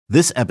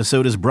This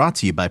episode is brought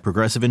to you by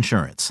Progressive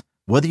Insurance.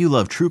 Whether you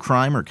love true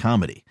crime or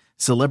comedy,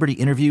 celebrity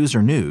interviews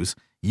or news,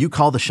 you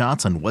call the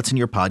shots on what's in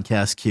your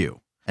podcast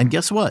queue. And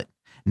guess what?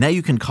 Now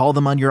you can call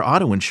them on your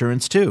auto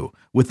insurance too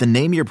with the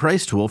Name Your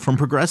Price tool from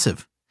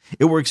Progressive.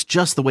 It works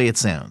just the way it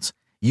sounds.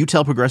 You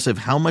tell Progressive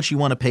how much you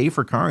want to pay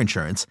for car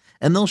insurance,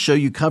 and they'll show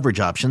you coverage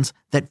options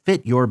that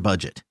fit your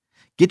budget.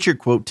 Get your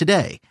quote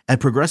today at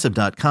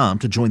Progressive.com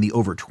to join the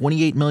over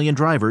 28 million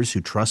drivers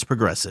who trust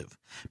Progressive.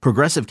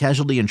 Progressive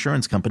Casualty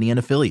Insurance Company and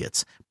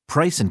Affiliates.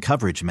 Price and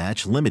coverage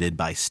match limited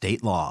by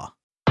state law.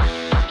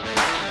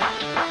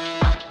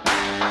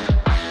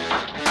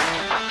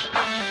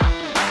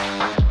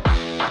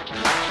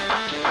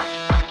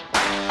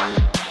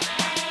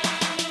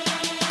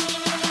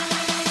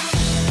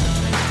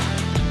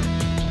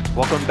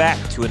 Welcome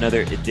back to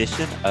another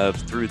edition of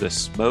Through the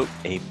Smoke,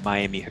 a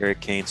Miami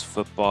Hurricanes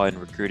football and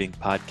recruiting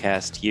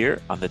podcast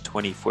here on the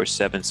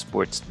 24/7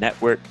 Sports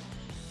Network.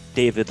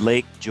 David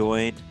Lake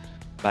joined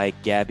by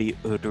Gabby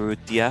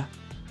Urrutia.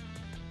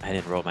 I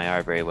didn't roll my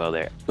R very well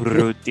there.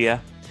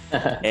 Urrutia.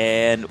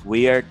 And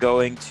we are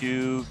going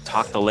to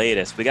talk the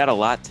latest. We got a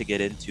lot to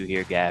get into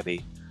here,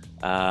 Gabby.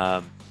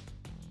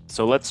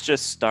 So let's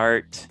just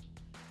start,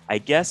 I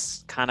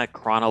guess, kind of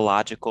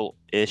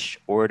chronological-ish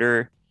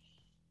order.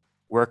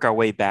 Work our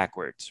way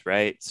backwards,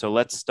 right? So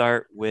let's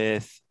start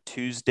with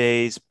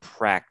Tuesday's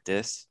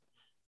practice.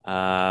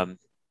 I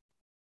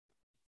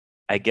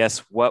guess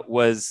what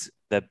was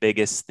the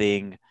biggest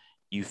thing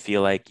you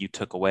feel like you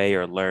took away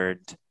or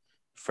learned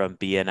from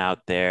being out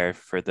there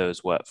for those,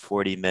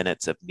 40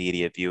 minutes of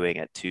media viewing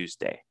at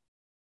Tuesday?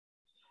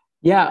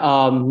 Yeah,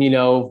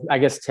 I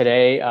guess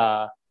today,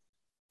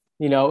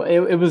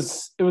 it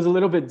was a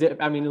little bit,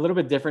 a little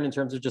bit different in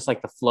terms of just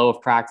like the flow of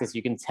practice.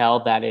 You can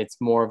tell that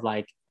it's more of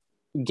like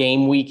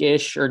game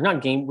week-ish, or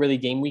not game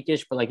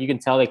week-ish, but like you can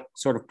tell they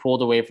sort of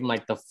pulled away from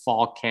like the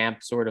fall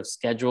camp sort of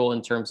schedule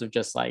in terms of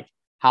just like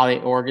how they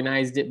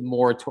organized it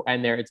more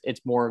and there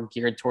it's more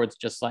geared towards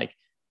just like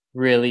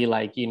really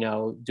like,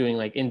 doing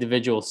like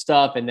individual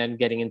stuff and then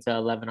getting into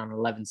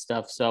 11-on-11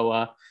 stuff.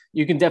 So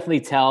you can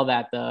definitely tell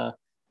that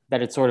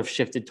it sort of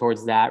shifted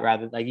towards that,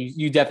 rather like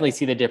you definitely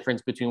see the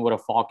difference between what a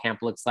fall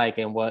camp looks like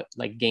and what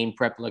like game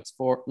prep looks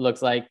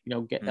like,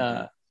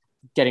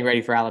 getting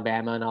ready for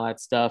Alabama and all that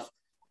stuff.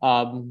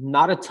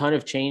 Not a ton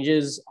of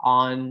changes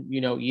on,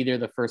 either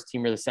the first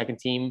team or the second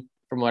team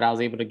from what I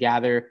was able to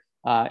gather.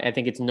 I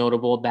think it's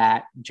notable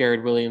that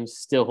Jared Williams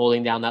still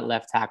holding down that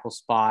left tackle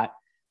spot.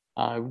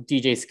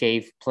 DJ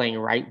Scaife playing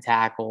right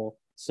tackle.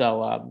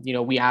 So,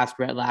 we asked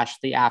Rhett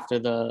Lashlee after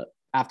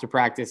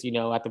practice,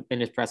 in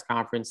his press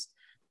conference,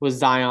 was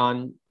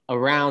Zion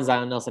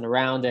Nelson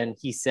around? And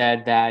he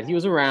said that he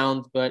was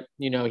around, but,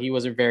 he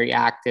wasn't very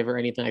active or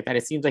anything like that.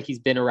 It seems like he's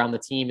been around the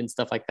team and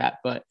stuff like that,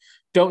 but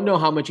don't know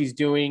how much he's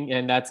doing.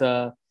 And that's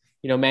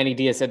Manny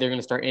Diaz said they're going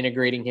to start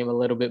integrating him a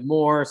little bit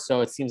more.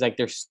 So it seems like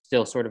they're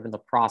still sort of in the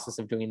process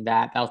of doing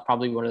that. That was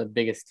probably one of the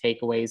biggest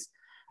takeaways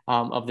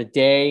of the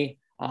day.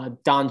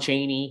 Don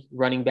Chaney,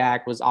 running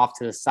back, was off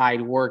to the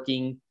side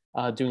working,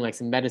 doing like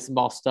some medicine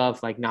ball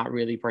stuff, like not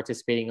really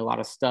participating in a lot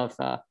of stuff.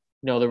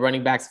 The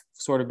running backs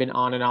sort of been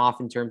on and off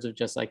in terms of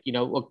just like,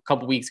 a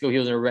couple weeks ago, he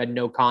was in a red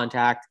no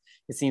contact.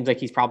 It seems like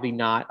he's probably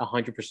not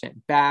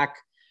 100% back.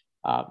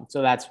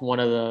 So that's one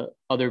of the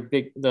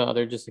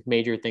other just like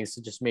major things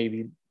to just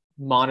maybe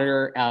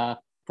monitor.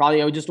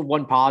 Probably just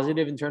one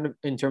positive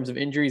in terms of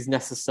injuries.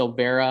 Nessa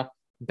Silvera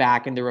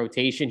back in the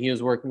rotation. He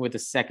was working with the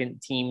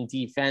second team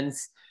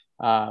defense.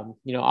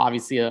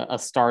 Obviously a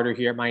starter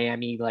here at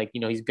Miami. Like,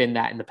 he's been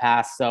that in the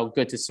past. So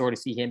good to sort of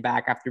see him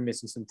back after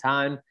missing some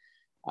time.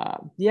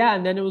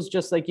 And then it was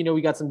just like,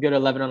 we got some good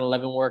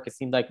 11-on-11 work. It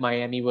seemed like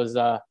Miami was,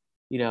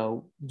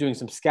 doing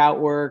some scout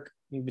work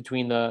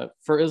between it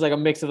was like a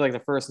mix of like the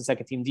first and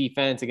second team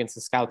defense against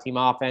the scout team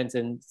offense,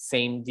 and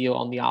same deal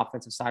on the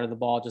offensive side of the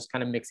ball, just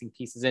kind of mixing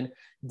pieces in.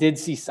 I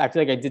feel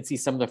like I did see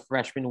some of the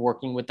freshmen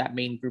working with that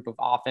main group of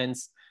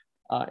offense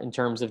in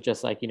terms of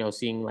just like,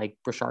 seeing like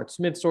Brashard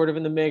Smith sort of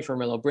in the mix,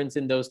 Romello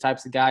Brinson, those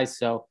types of guys.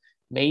 So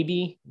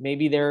maybe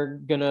they're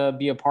going to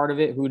be a part of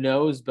it. Who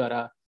knows?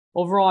 But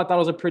overall, I thought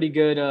it was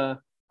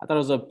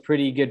a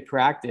pretty good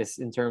practice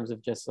in terms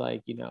of just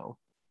like,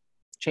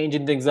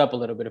 changing things up a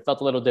little bit. It felt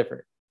a little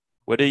different.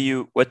 What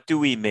do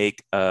we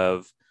make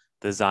of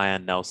the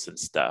Zion Nelson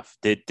stuff?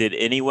 Did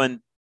anyone,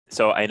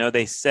 so I know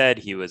they said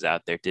he was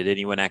out there. Did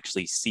anyone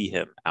actually see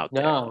him out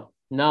there?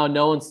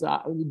 No one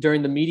saw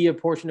during the media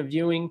portion of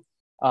viewing.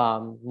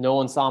 No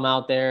one saw him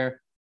out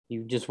there. He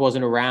just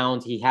wasn't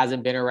around. He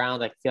hasn't been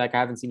around. I feel like I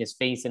haven't seen his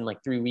face in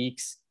like 3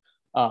 weeks.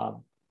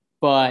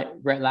 But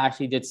Rhett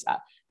Lashlee did.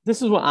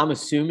 This is what I'm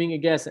assuming, I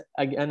guess.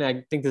 And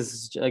I think this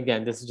is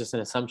just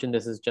an assumption.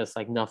 This is just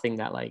like nothing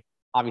that like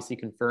obviously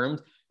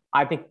confirmed.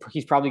 I think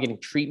he's probably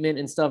getting treatment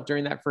and stuff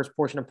during that first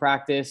portion of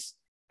practice.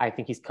 I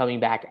think he's coming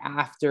back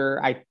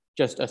after. I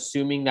just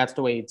assuming that's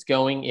the way it's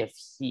going. If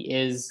he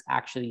is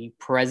actually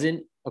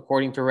present,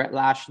 according to Rhett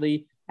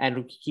Lashlee,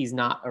 and he's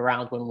not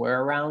around when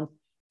we're around.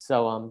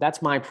 So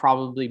that's my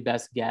probably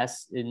best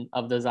guess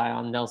of the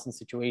Zion Nelson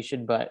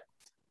situation. But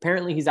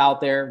apparently he's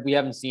out there. We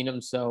haven't seen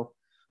him, so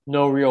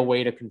no real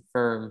way to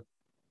confirm.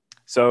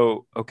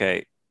 So,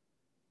 okay,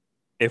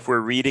 if we're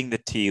reading the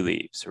tea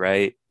leaves,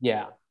 right?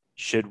 Yeah.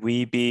 Should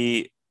we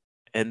be,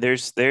 and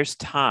there's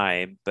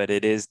time, but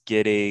it is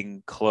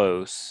getting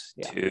close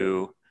Yeah.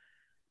 to,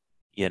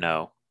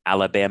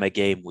 Alabama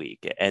game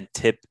week. And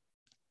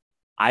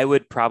I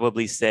would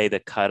probably say the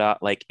cutoff,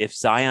 like if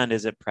Zion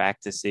isn't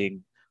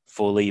practicing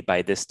fully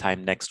by this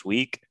time next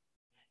week,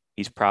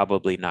 he's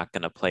probably not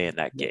going to play in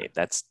that game.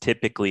 That's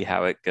typically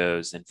how it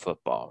goes in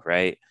football,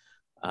 right?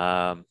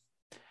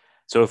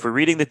 So if we're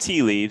reading the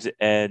tea leaves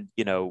and,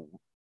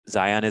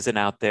 Zion isn't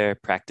out there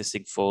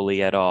practicing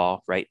fully at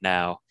all right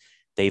now,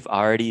 they've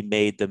already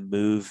made the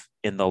move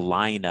in the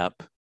lineup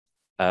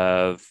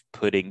of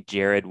putting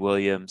Jared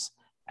Williams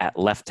at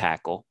left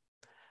tackle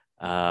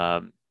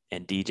and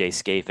DJ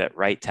Scaife at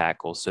right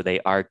tackle. So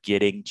they are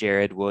getting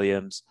Jared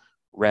Williams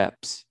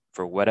reps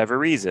for whatever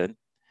reason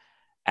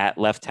at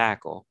left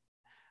tackle,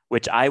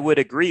 which I would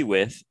agree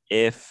with.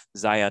 If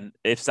Zion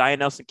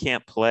Nelson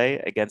can't play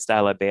against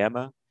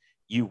Alabama,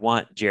 you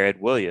want Jared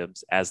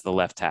Williams as the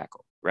left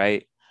tackle,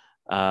 right?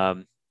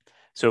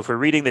 So if we're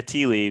reading the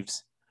tea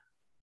leaves,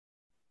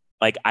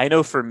 like I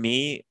know for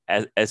me,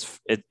 as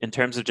in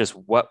terms of just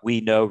what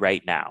we know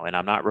right now, and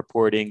I'm not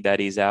reporting that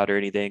he's out or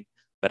anything,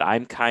 but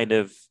I'm kind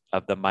of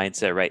the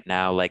mindset right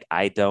now, like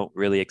I don't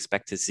really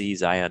expect to see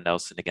Zion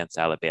Nelson against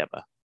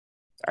Alabama.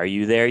 Are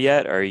you there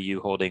yet, or are you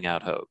holding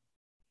out hope?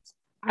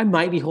 I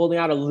might be holding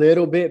out a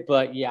little bit,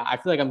 but yeah, I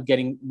feel like I'm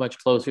getting much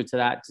closer to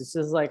that. Just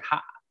as like,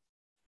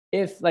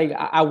 if like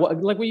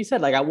like what you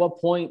said, like at what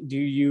point do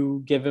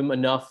you give him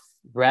enough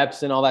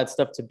reps and all that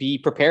stuff to be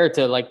prepared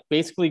to like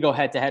basically go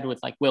head to head with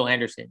like Will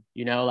Anderson,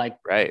 like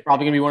right,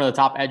 probably gonna be one of the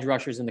top edge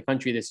rushers in the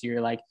country this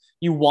year. Like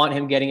you want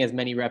him getting as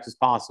many reps as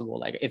possible.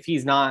 Like if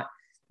he's not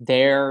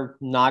there,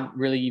 not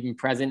really even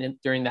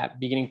present during that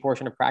beginning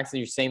portion of practice,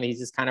 you're saying that he's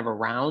just kind of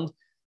around.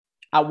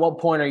 At what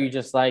point are you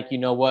just like, you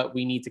know what,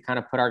 we need to kind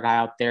of put our guy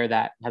out there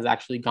that has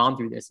actually gone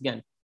through this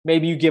again?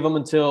 Maybe you give him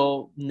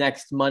until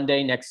next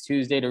Monday, next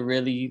Tuesday to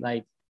really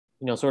like,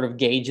 sort of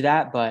gauge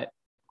that. But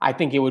I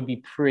think it would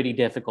be pretty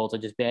difficult to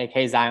just be like,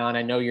 hey, Zion,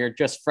 I know you're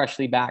just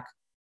freshly back.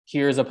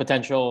 Here's a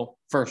potential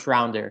first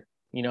rounder,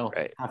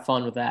 right. Have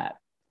fun with that.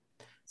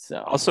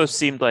 So also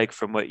seemed like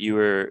from what you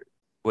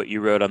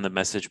wrote on the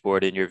message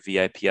board in your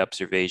VIP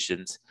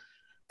observations,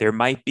 there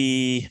might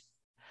be,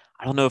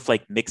 I don't know if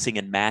like mixing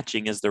and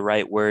matching is the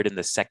right word in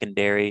the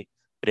secondary,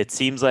 but it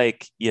seems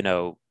like,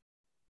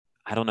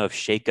 I don't know if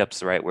shakeup's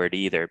the right word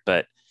either,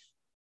 but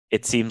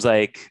it seems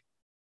like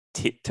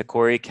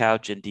Takori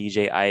Couch and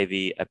DJ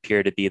Ivy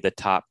appear to be the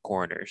top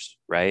corners,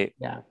 right?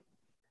 Yeah.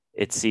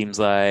 It seems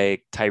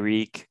like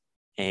Tyreek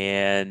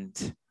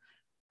and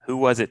who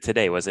was it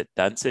today? Was it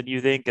Dunson,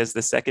 you think, as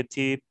the second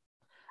team?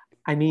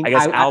 I mean, I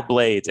guess Al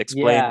Blades.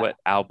 Explain what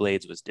Al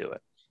Blades was doing.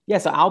 Yeah,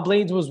 so Al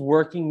Blades was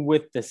working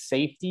with the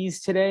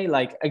safeties today,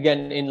 like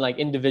again in like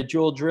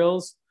individual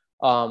drills.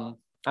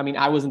 I mean,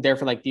 I wasn't there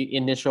for like the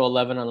initial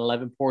 11 on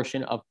 11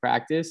 portion of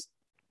practice,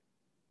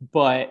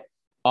 but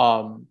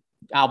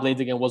Al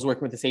Blades again was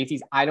working with the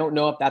safeties. I don't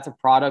know if that's a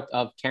product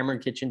of Cameron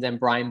Kitchens and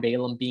Brian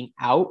Balaam being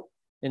out,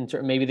 and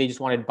maybe they just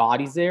wanted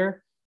bodies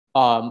there,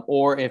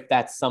 or if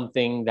that's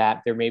something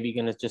that they're maybe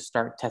going to just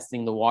start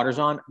testing the waters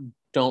on.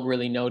 Don't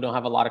really know. Don't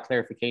have a lot of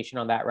clarification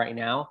on that right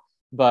now.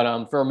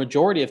 But for a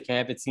majority of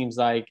camp, it seems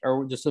like,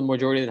 or just a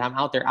majority of the time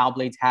out there, Al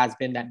Blades has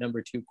been that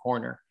number 2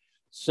 corner.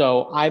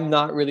 So I'm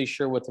not really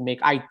sure what to make.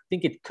 I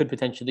think it could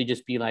potentially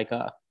just be like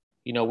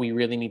we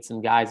really need some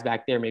guys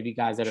back there, maybe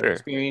guys that are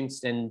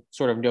experienced and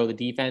sort of know the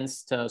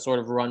defense to sort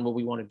of run what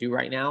we want to do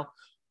right now.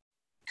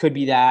 Could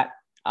be that.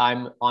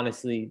 I'm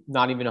honestly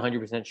not even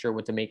 100% sure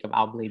what to make of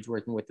Al Blades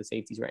working with the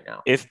safeties right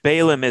now. If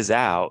Balaam is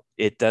out,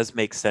 it does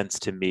make sense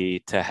to me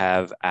to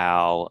have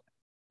Al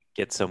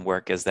get some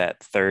work as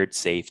that third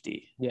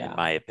safety, in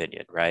my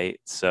opinion, right?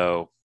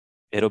 So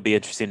it'll be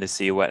interesting to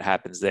see what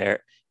happens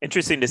there.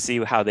 Interesting to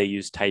see how they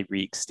use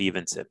Tyreek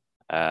Stevenson,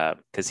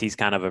 because he's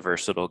kind of a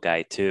versatile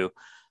guy too.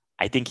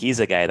 I think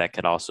he's a guy that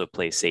can also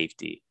play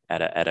safety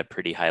at a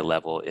pretty high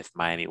level if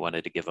Miami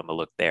wanted to give him a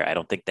look there. I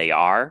don't think they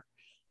are,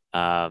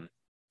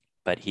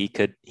 but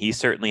he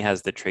certainly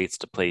has the traits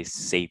to play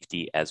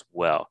safety as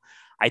well.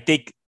 I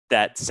think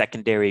that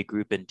secondary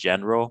group in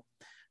general,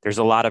 there's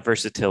a lot of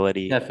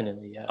versatility,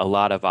 definitely, a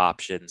lot of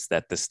options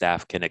that the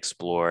staff can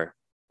explore,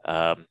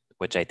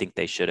 which I think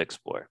they should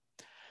explore.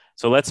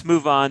 So let's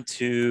move on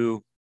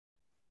to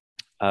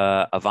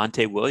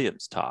Avante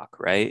Williams talk,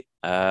 right?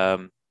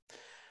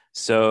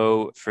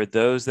 So for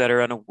those that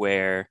are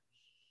unaware,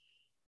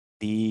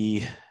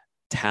 the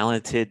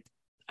talented,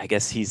 I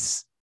guess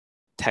he's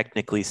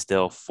technically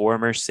still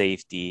former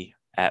safety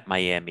at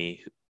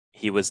Miami.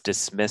 He was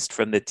dismissed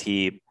from the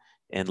team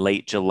in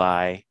late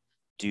July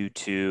due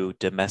to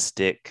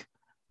domestic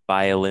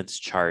violence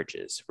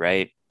charges,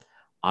 right?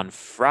 On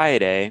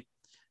Friday,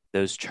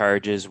 those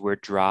charges were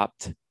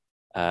dropped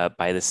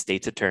by the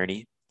state's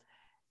attorney.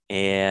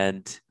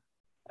 And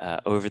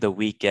over the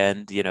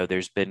weekend,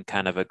 there's been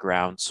kind of a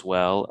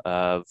groundswell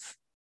of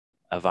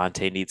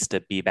Avonte needs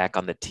to be back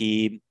on the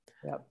team.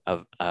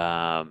 Yep.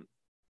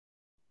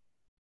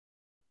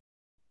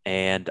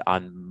 And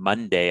on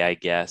Monday, I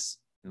guess,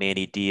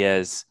 Manny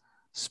Diaz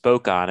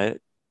spoke on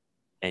it,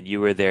 and you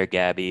were there,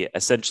 Gabby.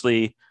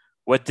 Essentially,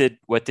 what did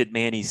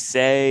Manny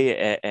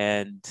say,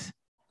 and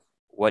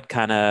what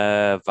kind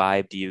of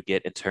vibe do you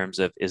get in terms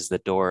of, is the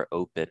door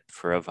open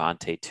for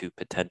Avonte to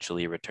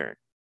potentially return?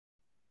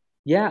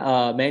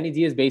 Yeah, Manny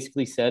Diaz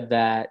basically said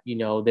that,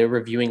 they're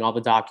reviewing all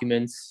the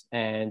documents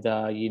and,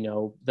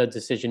 the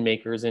decision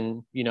makers.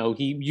 And,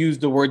 he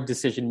used the word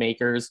decision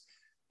makers,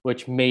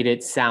 which made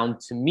it sound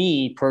to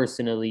me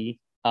personally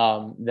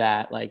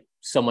that like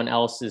someone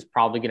else is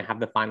probably going to have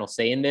the final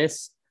say in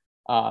this.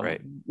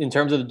 Right. In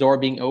terms of the door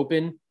being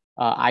open,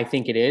 I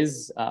think it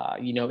is.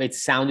 It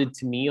sounded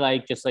to me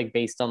like, just like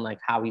based on like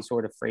how he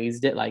sort of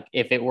phrased it, like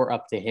if it were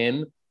up to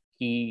him,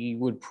 he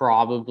would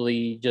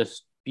probably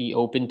just be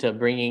open to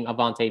bringing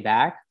Avonte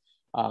back.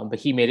 But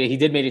he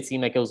did make it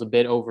seem like it was a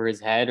bit over his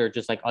head, or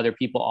just like other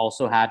people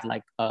also had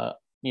like a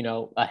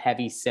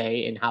heavy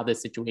say in how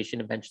this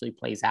situation eventually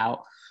plays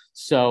out.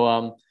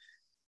 So,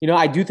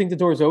 I do think the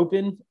door is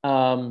open.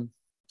 I'm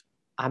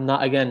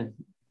not, again,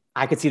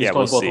 I could see this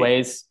going both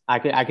ways. I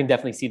can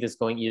definitely see this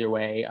going either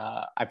way.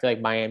 I feel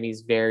like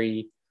Miami's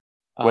very.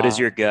 What is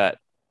your gut?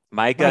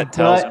 My gut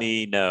tells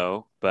me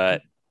no,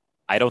 but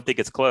I don't think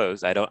it's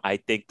closed. I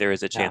think there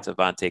is a chance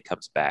Avonte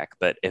comes back.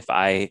 But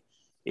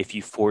if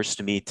you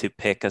forced me to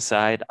pick a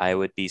side, I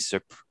would be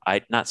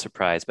not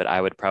surprised, but I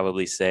would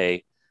probably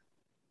say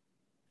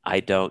I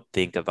don't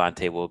think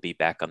Avonte will be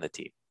back on the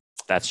team.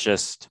 That's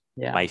just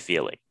my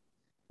feeling.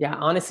 Yeah,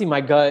 honestly,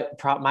 I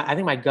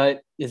think my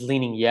gut is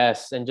leaning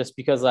yes. And just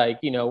because, like,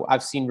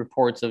 I've seen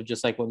reports of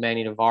just like what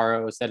Manny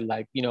Navarro said,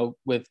 like,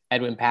 with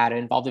Edwin Patton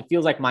involved, it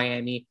feels like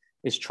Miami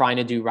is trying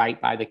to do right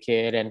by the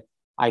kid. And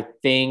I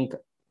think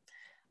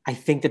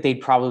that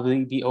they'd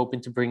probably be open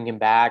to bringing him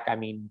back. I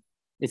mean,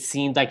 it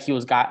seemed like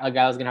a guy was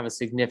going to have a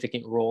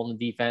significant role in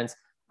the defense.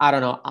 I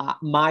don't know.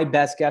 My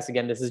best guess,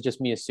 again, this is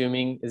just me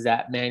assuming, is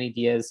that Manny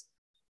Diaz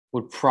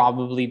would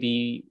probably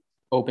be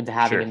open to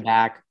having him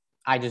back.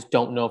 I just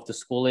don't know if the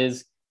school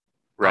is.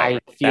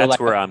 Right. I feel that's like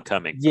where I'm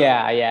coming from.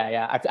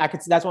 Yeah. I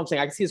could. That's what I'm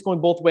saying. I can see it's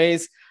going both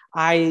ways.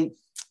 I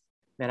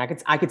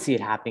could see it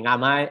happening.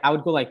 I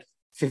would go like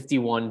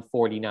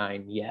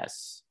 51-49.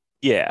 Yes.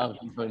 Yeah.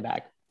 Going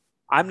back.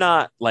 I'm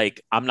not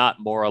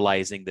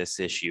moralizing this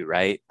issue,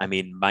 right? I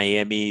mean,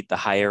 Miami, the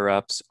higher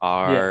ups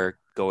are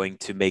going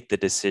to make the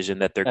decision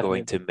that they're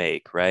going to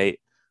make, right?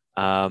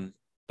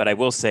 But I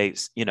will say,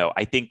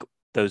 I think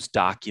those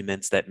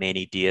documents that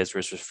Manny Diaz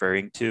was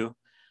referring to,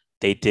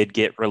 they did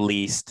get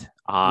released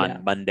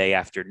on Monday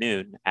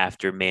afternoon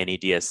after Manny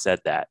Diaz said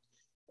that.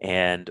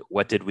 And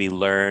what did we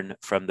learn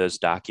from those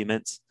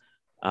documents?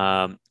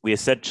 We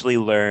essentially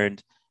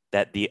learned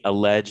that the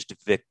alleged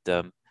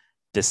victim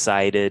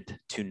decided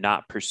to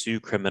not pursue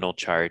criminal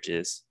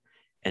charges,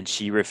 and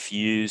she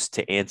refused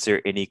to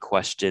answer any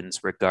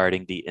questions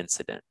regarding the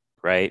incident,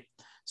 right?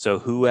 So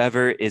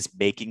whoever is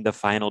making the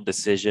final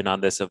decision on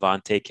this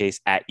Avonte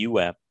case at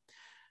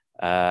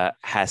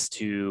has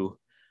to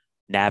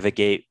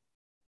navigate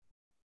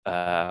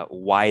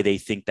why they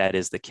think that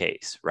is the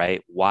case,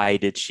 right? Why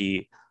did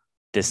she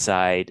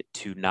decide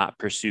to not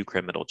pursue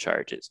criminal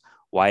charges?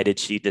 Why did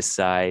she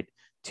decide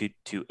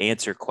to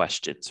answer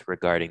questions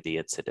regarding the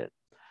incident?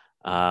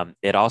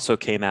 It also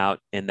came out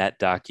in that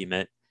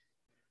document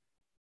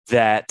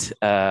that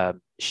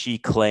she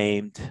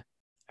claimed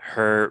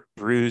her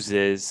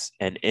bruises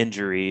and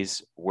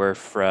injuries were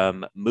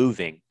from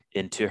moving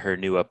into her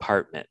new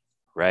apartment,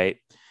 right?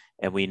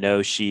 And we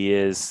know she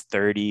is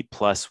 30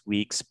 plus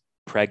weeks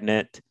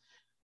pregnant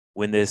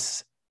when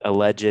this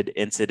alleged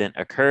incident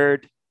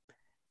occurred.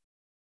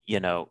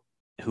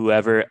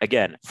 Whoever,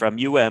 again, from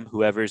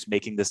whoever's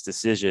making this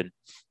decision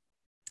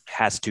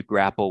has to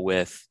grapple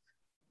with,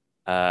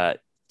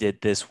 did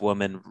this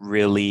woman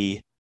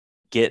really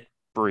get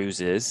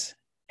bruises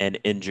and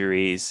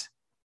injuries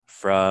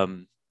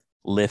from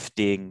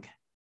lifting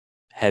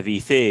heavy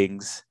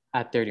things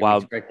at 30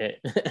 weeks pregnant?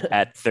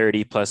 At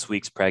 30 plus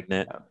weeks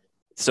pregnant. Yeah.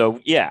 So,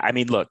 I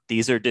mean, look,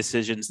 these are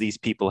decisions these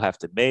people have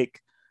to make.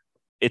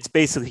 It's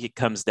basically, it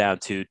comes down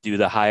to, do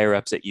the higher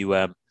ups at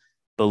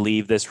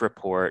believe this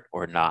report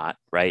or not,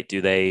 right?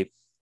 Do they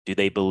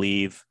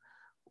believe,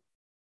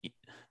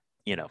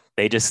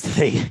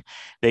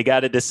 they got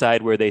to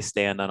decide where they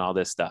stand on all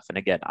this stuff. And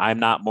again, I'm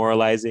not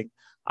moralizing.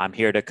 I'm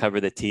here to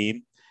cover the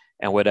team,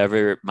 and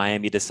whatever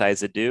Miami decides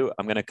to do,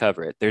 I'm going to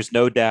cover it. There's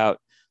no doubt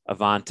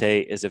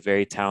Avonte is a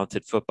very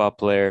talented football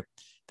player.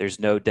 There's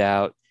no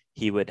doubt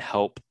he would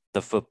help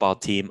the football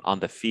team on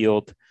the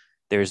field.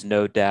 There's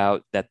no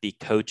doubt that the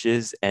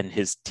coaches and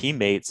his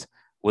teammates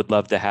would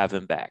love to have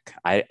him back.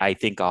 I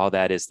think all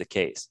that is the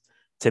case.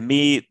 To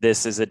me,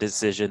 this is a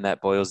decision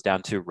that boils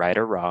down to right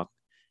or wrong.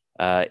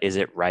 Is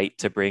it right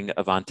to bring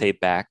Avonte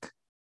back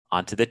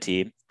onto the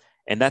team?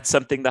 And that's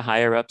something the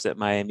higher ups at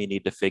Miami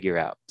need to figure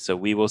out. So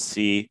we will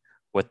see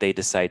what they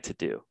decide to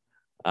do.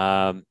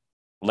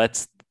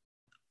 Let's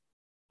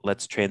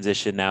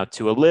transition now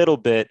to a little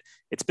bit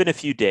it's been a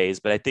few days,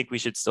 but I think we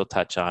should still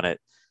touch on it.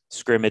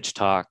 Scrimmage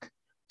talk,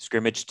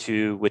 scrimmage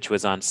 2, which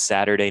was on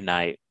Saturday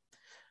night.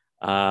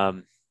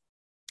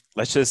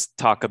 Let's just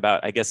talk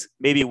about, I guess,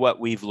 maybe what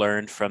we've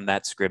learned from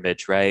that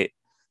scrimmage, right?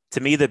 To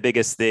me, the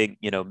biggest thing,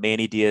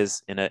 Manny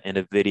Diaz in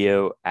a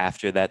video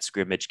after that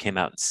scrimmage came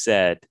out and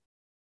said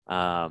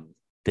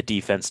the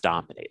defense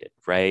dominated,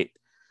 right?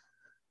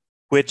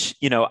 Which,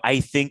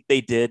 I think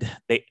they did.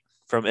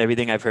 From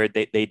everything I've heard,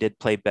 they did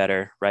play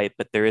better, right?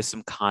 But there is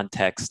some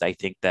context, I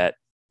think, that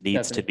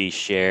needs to be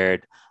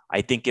shared.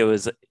 I think it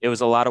was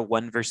a lot of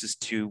 1 versus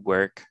 2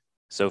 work.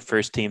 So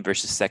first team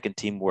versus second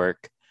team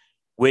work,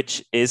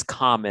 which is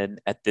common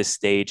at this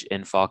stage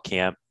in fall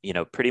camp.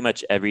 Pretty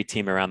much every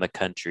team around the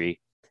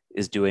country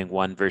is doing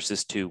 1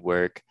 versus 2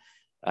 work,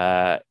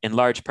 in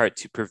large part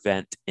to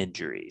prevent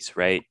injuries,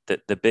 right?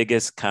 The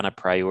biggest kind of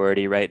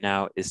priority right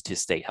now is to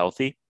stay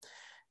healthy.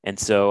 And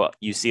so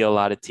you see a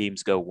lot of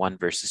teams go 1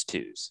 versus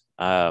 2s.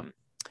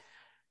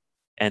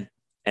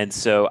 And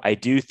so I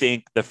do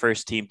think the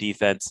first team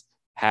defense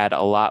had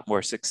a lot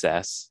more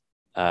success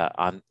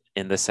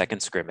in the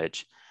second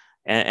scrimmage.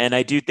 And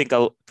I do think,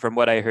 from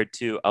what I heard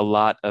too, a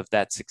lot of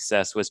that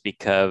success was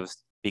because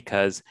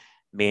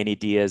Manny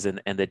Diaz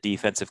and the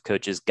defensive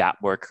coaches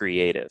got more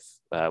creative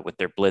with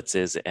their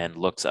blitzes and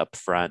looks up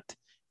front.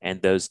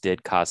 And those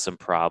did cause some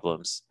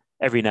problems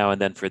every now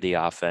and then for the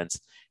offense.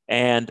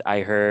 And I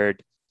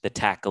heard the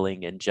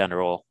tackling in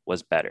general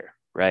was better,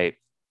 right?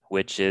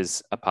 Which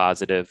is a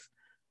positive.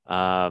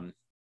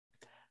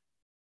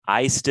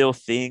 I still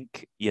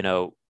think,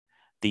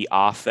 the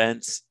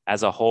offense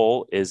as a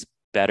whole is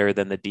better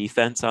than the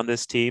defense on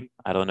this team.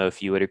 I don't know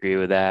if you would agree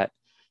with that.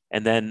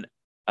 And then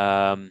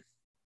I've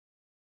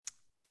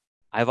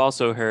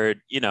also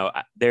heard,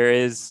 there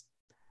is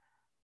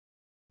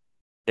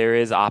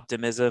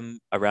optimism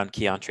around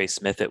Keontre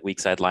Smith at weak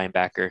side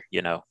linebacker.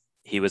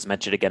 He was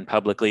mentioned again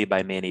publicly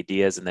by Manny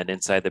Diaz, and then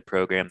inside the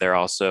program, they're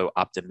also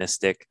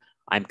optimistic.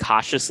 I'm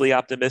cautiously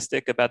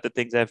optimistic about the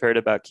things I've heard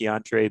about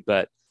Keontre,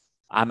 but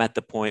I'm at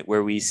the point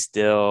where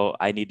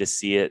I need to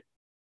see it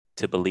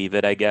to believe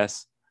it, I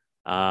guess.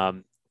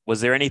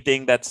 Was there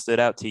anything that stood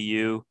out to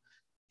you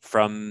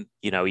from,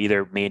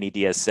 either Manny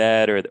Diaz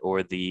said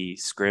or the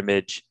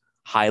scrimmage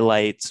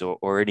highlights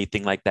or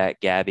anything like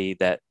that, Gabby,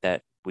 that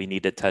we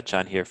need to touch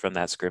on here from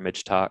that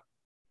scrimmage talk?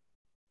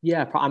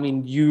 Yeah, I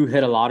mean, you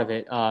hit a lot of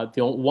it.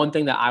 The one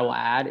thing that I will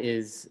add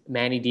is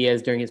Manny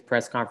Diaz during his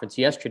press conference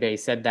yesterday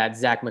said that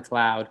Zach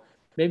McCloud,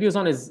 maybe it was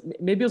on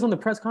the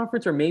press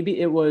conference, or maybe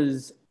it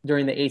was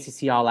during the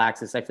ACC All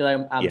Access. I feel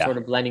like I'm sort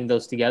of blending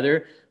those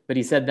together. But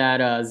he said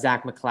that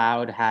Zach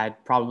McCloud had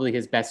probably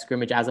his best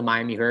scrimmage as a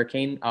Miami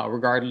Hurricane,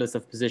 regardless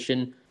of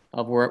position,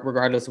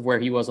 regardless of where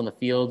he was on the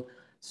field.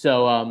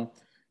 So,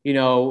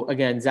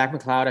 again, Zach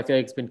McCloud, I feel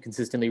like it's been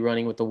consistently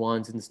running with the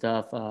ones and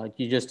stuff.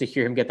 Just to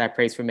hear him get that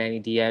praise from Manny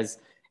Diaz,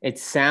 it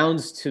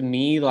sounds to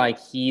me like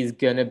he's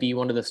going to be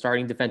one of the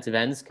starting defensive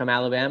ends come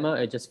Alabama.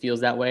 It just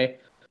feels that way.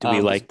 Do we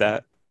like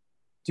that?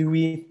 Do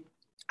we?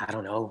 I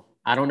don't know.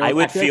 I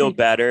would feel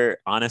better.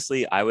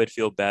 Honestly, I would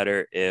feel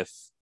better if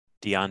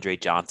DeAndre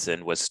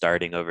Johnson was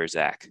starting over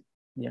Zach.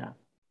 Yeah.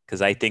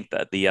 Because I think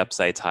that the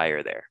upside's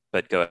higher there.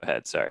 But go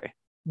ahead. Sorry.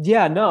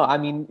 Yeah, no, I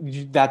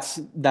mean, that's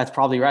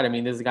probably right. I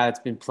mean, this is a guy that's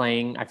been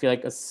playing, I feel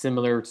like, a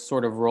similar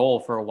sort of role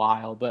for a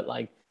while, but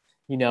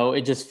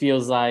it just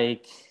feels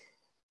like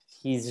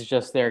he's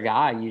just their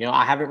guy.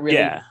 I haven't really,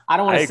 I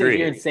don't want to sit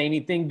here and say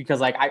anything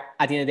because at the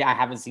end of the day, I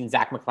haven't seen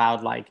Zach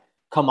McCloud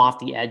come off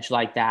the edge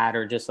like that,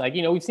 or just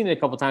we've seen it a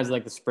couple of times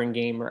in the spring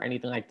game or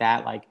anything like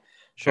that.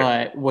 Sure.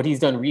 But what he's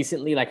done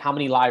recently, how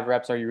many live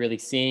reps are you really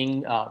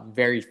seeing?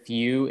 Very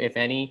few, if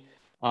any.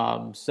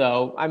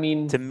 So, I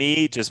mean, to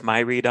me, just my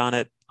read on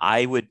it,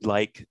 I would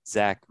like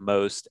Zach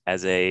most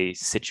as a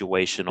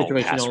situational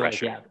pass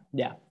rusher.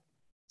 Yeah.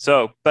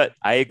 So, but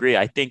I agree.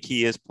 I think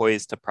he is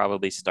poised to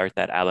probably start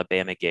that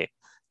Alabama game.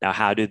 Now,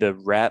 how do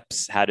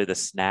the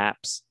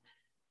snaps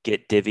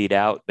get divvied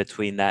out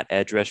between that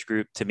edge rush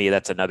group? To me,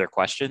 that's another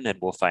question, and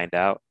we'll find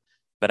out.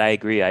 But I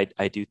agree.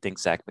 I do think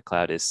Zach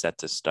McCloud is set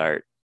to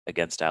start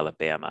against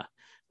Alabama.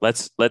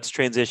 Let's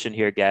transition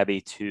here,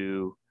 Gabby,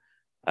 to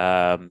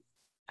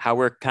how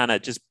we're kind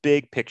of just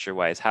big picture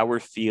wise, how we're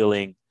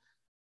feeling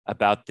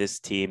about this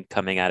team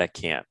coming out of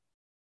camp.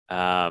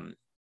 And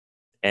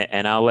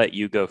I'll let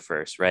you go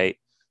first, right?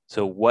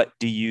 So what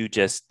do you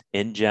just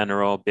in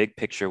general, big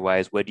picture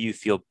wise, what do you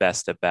feel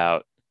best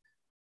about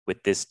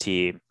with this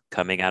team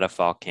coming out of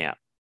fall camp?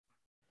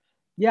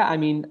 Yeah, I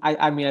mean,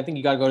 I think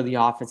you got to go to the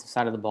offensive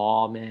side of the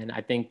ball, man.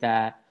 I think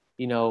that,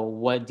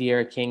 what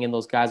D'Eriq King and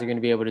those guys are going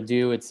to be able to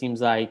do, it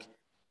seems like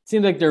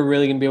they're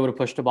really going to be able to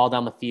push the ball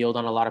down the field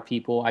on a lot of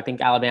people. I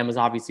think Alabama's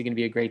obviously going to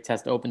be a great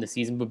test to open the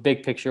season, but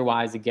big picture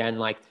wise,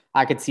 again,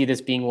 I could see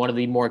this being one of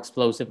the more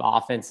explosive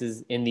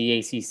offenses in the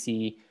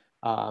ACC.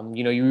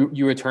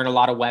 You return a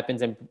lot of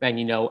weapons and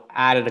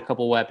added a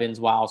couple weapons,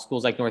 while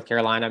schools like North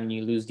Carolina, I mean,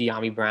 you lose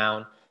De'Ami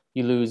Brown,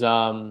 you lose,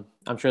 I'm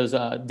sure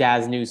there's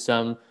Daz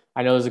Newsome.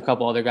 I know there's a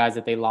couple other guys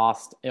that they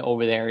lost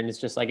over there, and it's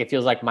just it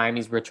feels like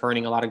Miami's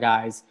returning a lot of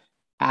guys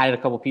added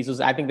a couple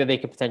pieces. I think that they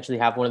could potentially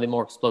have one of the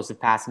more explosive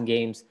passing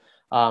games.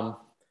 Um,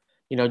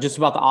 just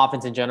about the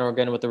offense in general,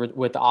 again, with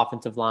the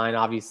offensive line,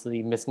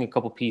 obviously missing a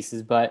couple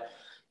pieces. But,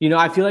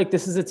 I feel like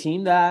this is a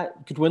team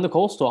that could win the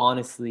Coastal,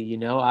 honestly.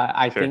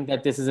 I Sure. think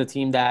that this is a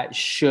team that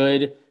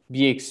should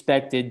be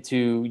expected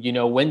to,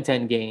 win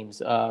 10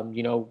 games.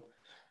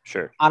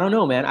 Sure. I don't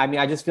know, man. I mean,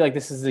 I just feel like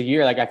this is the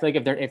year. Like, I feel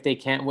like if they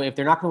can't win, if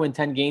they're not going to win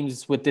 10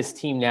 games with this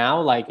team now,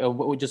 like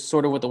just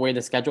sort of with the way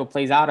the schedule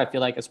plays out, I feel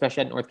like,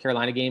 especially at North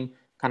Carolina game,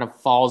 kind of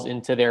falls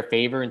into their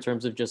favor in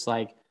terms of just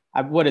like,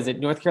 what is it?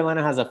 North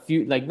Carolina has a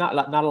few, like not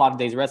a lot of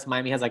days rest.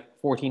 Miami has like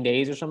 14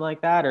 days or something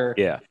like that. Or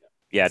Yeah.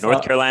 so,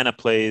 North Carolina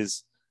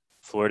plays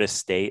Florida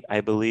State,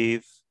 I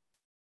believe,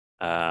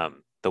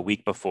 the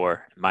week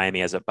before.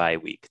 Miami has a bye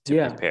week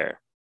to prepare.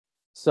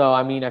 So,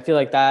 I mean, I feel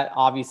like that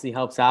obviously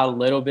helps out a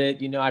little bit.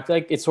 I feel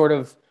like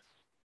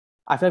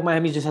I feel like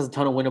Miami just has a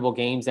ton of winnable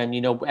games. And,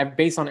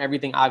 based on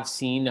everything I've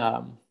seen,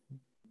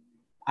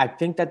 I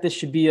think that this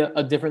should be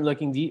a different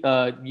looking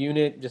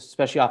unit, just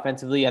especially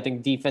offensively. I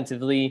think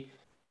defensively,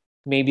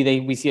 maybe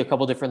we see a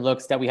couple different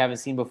looks that we haven't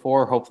seen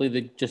before.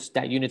 Hopefully,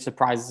 that unit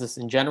surprises us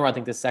in general. I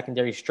think the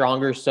secondary is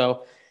stronger.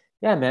 So,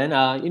 yeah, man,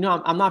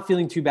 I'm not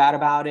feeling too bad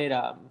about it.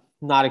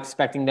 Not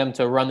expecting them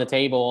to run the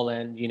table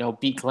and,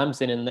 beat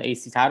Clemson in the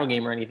AC title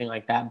game or anything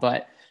like that.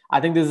 But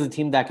I think this is a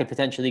team that could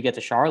potentially get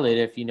to Charlotte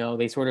if,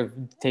 they sort of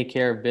take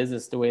care of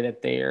business the way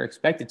that they are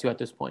expected to at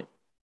this point.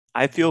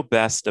 I feel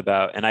best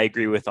about, and I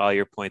agree with all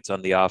your points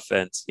on the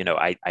offense.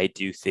 I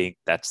do think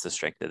that's the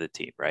strength of the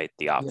team, right?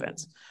 The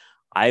offense. Yeah.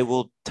 I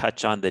will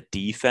touch on the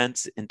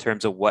defense in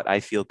terms of what I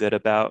feel good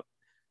about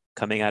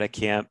coming out of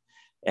camp.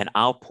 And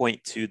I'll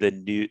point to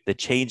the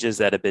changes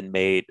that have been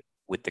made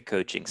with the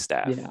coaching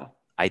staff. Yeah.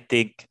 I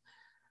think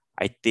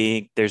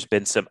there's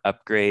been some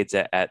upgrades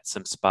at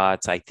some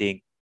spots. I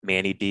think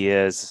Manny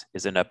Diaz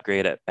is an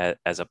upgrade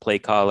as a play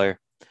caller.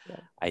 Yeah.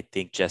 I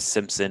think Jess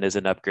Simpson is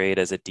an upgrade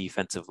as a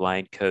defensive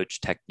line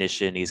coach,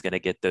 technician. He's going to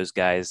get those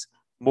guys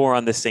more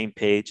on the same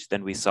page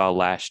than we saw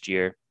last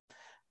year.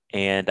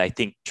 And I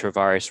think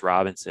Travaris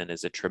Robinson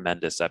is a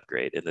tremendous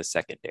upgrade in the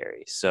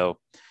secondary. So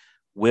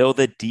will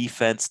the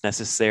defense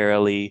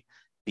necessarily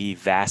be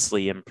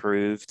vastly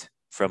improved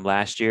from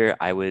last year?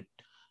 I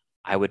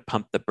would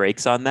pump the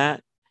brakes on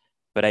that,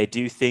 but I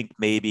do think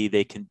maybe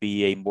they can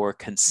be a more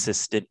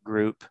consistent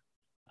group,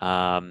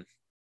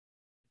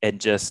 and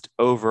just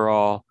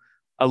overall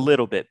a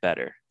little bit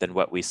better than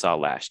what we saw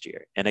last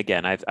year. And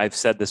again, I've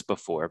said this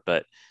before,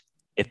 but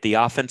if the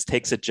offense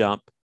takes a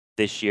jump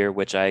this year,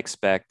 which I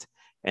expect,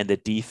 and the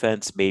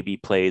defense maybe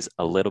plays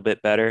a little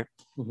bit better,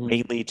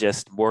 mainly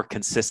just more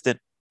consistent,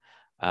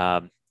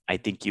 I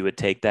think you would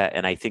take that.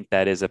 And I think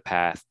that is a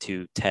path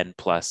to 10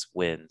 plus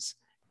wins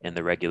in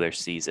the regular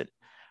season.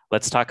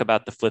 Let's talk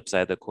about the flip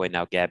side of the coin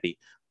now, Gabby.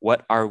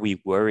 What are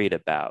we worried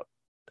about,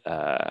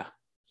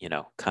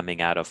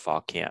 coming out of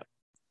fall camp?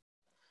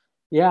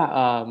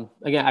 Yeah.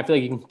 Again, I feel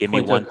like you can give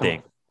me one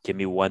thing. Give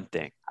me one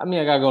thing. I mean,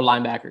 I gotta go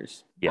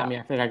linebackers. Yeah. I mean,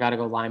 I think I gotta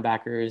go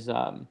linebackers.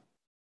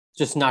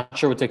 Just not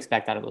sure what to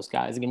expect out of those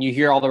guys. Again, you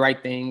hear all the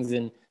right things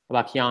and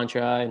about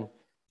Keontra and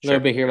a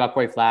little bit here about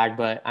Corey Flagg,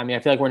 but I mean, I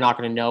feel like we're not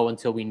going to know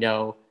until we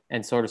know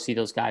and sort of see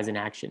those guys in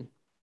action.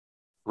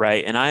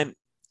 Right. And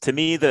to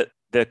me, the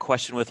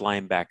question with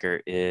linebacker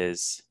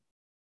is,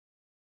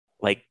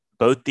 like,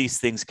 both these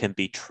things can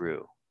be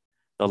true.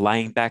 The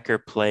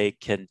linebacker play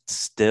can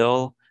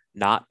still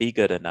not be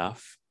good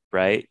enough,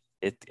 right?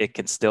 It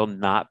can still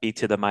not be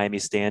to the Miami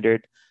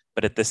standard,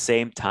 but at the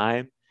same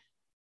time,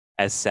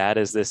 as sad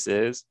as this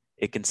is,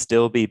 it can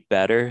still be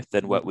better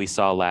than what we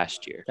saw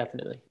last year.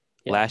 Definitely.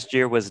 Yeah. Last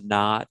year was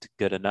not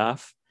good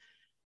enough.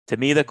 To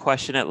me, the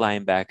question at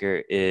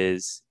linebacker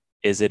is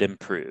it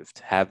improved?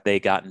 Have they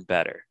gotten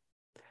better?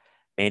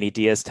 Manny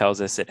Diaz tells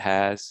us it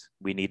has.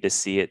 We need to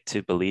see it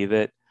to believe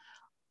it.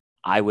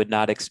 I would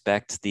not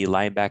expect the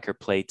linebacker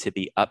play to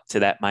be up to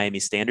that Miami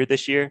standard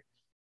this year.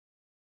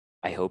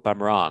 I hope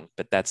I'm wrong,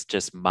 but that's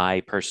just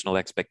my personal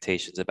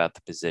expectations about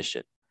the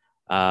position.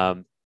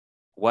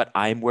 What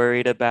I'm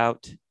worried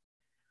about,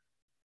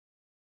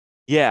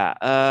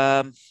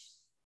 I'm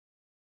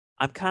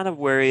kind of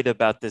worried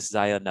about this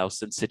Zion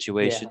Nelson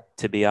situation,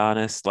 to be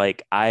honest.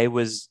 Like, I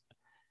was,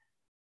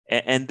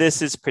 and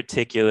this is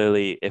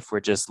particularly if we're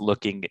just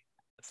looking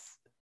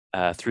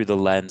through the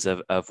lens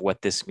of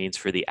what this means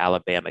for the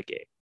Alabama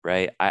game,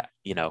 right?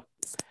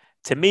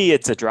 To me,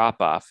 it's a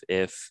drop off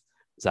if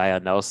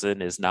Zion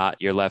Nelson is not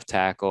your left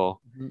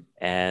tackle,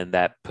 and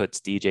that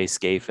puts DJ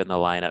Scaife in the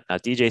lineup. Now,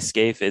 DJ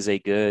Scaife is a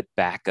good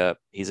backup.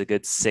 He's a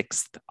good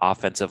sixth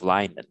offensive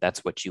lineman.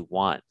 That's what you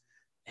want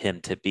him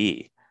to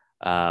be.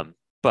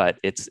 But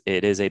it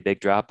is a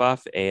big drop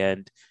off,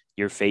 and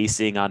you're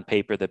facing on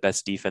paper the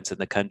best defense in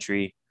the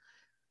country.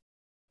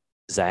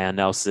 Zion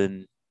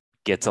Nelson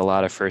gets a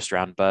lot of first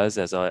round buzz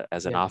as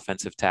an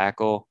offensive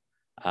tackle.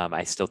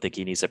 I still think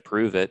he needs to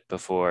prove it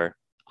before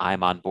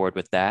I'm on board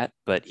with that,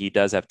 but he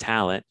does have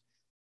talent.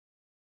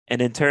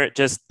 And in turn,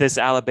 just this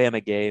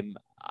Alabama game,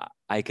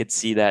 I could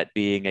see that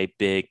being a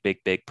big, big,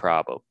 big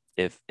problem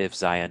if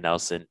Zion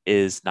Nelson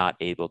is not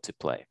able to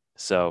play.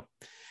 So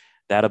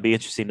that'll be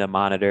interesting to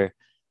monitor.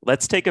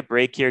 Let's take a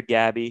break here,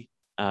 Gabby.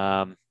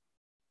 On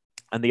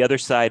the other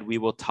side, we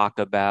will talk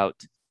about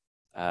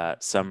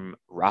some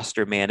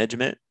roster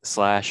management /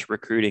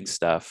 recruiting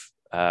stuff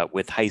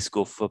with high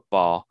school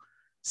football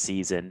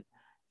season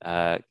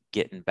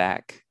getting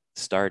back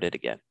started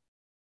again.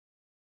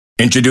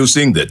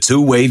 Introducing the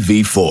Two-Way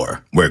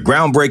V4, where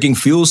groundbreaking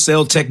fuel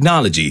cell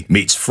technology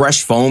meets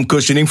fresh foam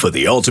cushioning for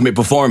the ultimate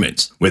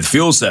performance. With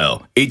Fuel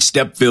Cell, each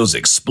step feels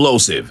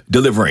explosive,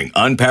 delivering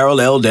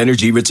unparalleled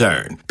energy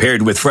return.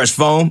 Paired with fresh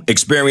foam,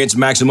 experience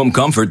maximum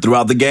comfort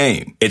throughout the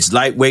game. Its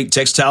lightweight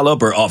textile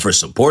upper offers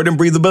support and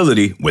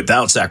breathability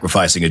without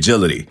sacrificing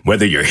agility.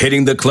 Whether you're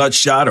hitting the clutch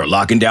shot or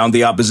locking down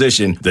the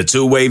opposition, the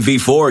Two-Way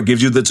V4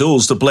 gives you the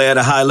tools to play at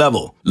a high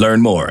level. Learn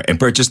more and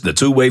purchase the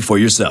Two-Way for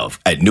yourself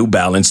at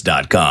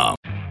newbalance.com.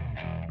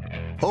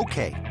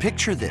 Okay,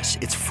 picture this.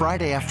 It's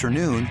Friday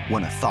afternoon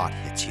when a thought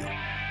hits you.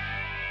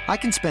 I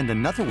can spend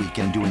another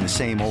weekend doing the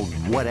same old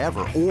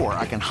whatever, or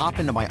I can hop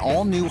into my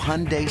all-new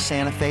Hyundai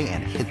Santa Fe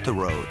and hit the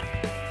road.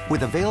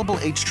 With available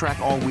H-Track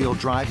all-wheel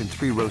drive and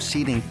 3-row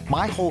seating,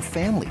 my whole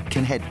family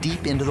can head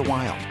deep into the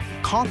wild.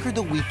 Conquer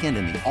the weekend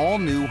in the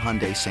all-new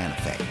Hyundai Santa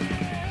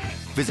Fe.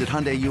 Visit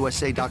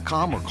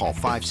HyundaiUSA.com or call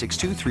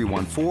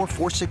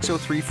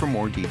 562-314-4603 for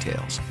more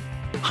details.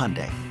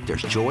 Hyundai,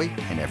 there's joy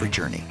in every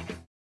journey.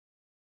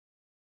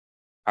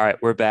 All right,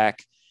 we're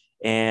back.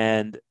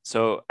 And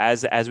so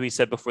as we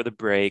said before the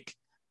break,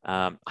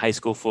 high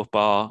school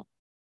football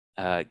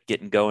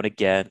getting going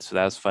again. So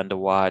that was fun to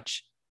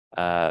watch.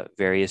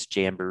 Various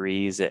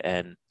jamborees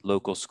and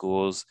local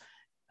schools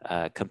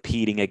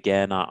competing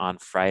again on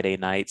Friday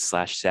night /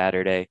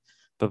 Saturday.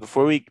 But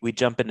before we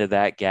jump into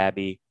that,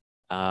 Gabby,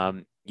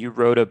 you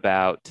wrote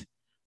about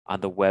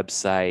on the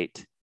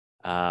website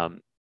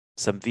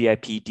some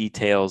VIP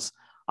details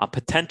on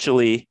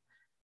potentially,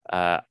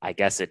 I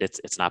guess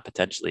it's not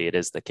potentially, it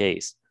is the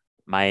case,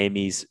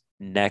 Miami's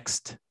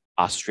next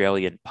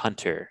Australian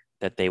punter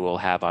that they will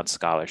have on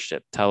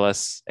scholarship.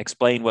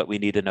 Explain what we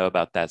need to know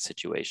about that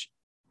situation.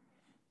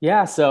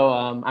 Yeah, so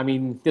I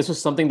mean, this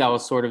was something that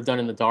was sort of done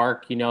in the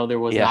dark. You know, there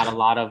was not a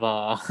lot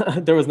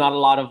of there was not a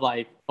lot of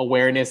like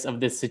awareness of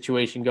this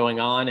situation going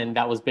on, and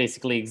that was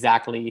basically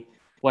exactly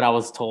what I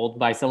was told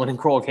by someone in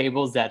Coral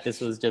Gables, that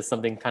this was just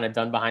something kind of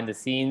done behind the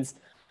scenes.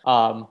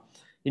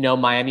 You know,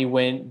 Miami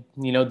went,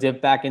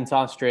 dipped back into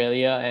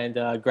Australia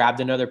and grabbed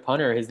another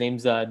punter. His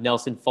name's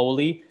Nelson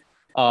Foley.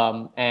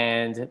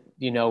 And,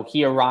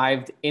 he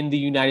arrived in the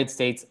United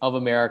States of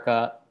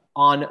America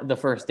on the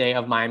first day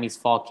of Miami's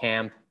fall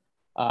camp.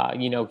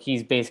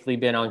 He's basically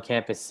been on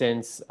campus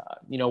since,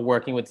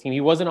 working with the team. He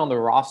wasn't on the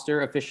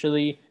roster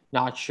officially,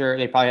 not sure.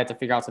 They probably had to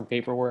figure out some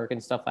paperwork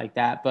and stuff like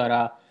that.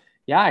 But,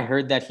 I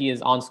heard that he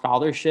is on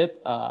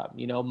scholarship.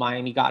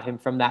 Miami got him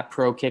from that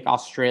Pro Kick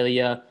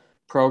Australia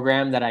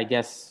program that I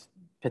guess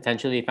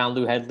potentially found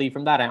Lou Headley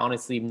from that. I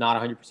honestly am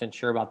not 100%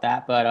 sure about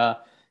that.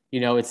 But,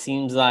 it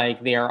seems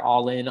like they are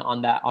all in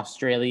on that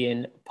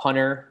Australian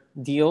punter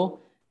deal.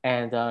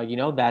 And,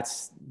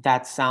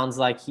 that sounds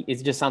like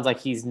it just sounds like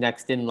he's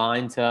next in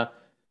line to,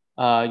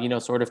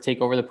 sort of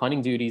take over the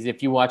punting duties.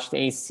 If you watch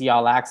the ACC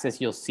All Access,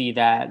 you'll see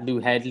that Lou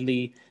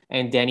Headley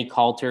and Danny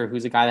Coulter,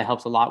 who's a guy that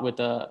helps a lot with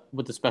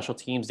the special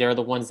teams, they're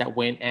the ones that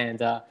went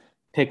and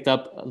picked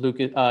up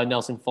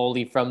Nelson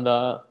Foley from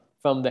the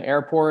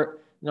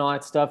airport and all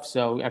that stuff.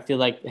 So I feel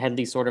like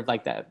Headley's sort of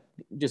like that,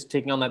 just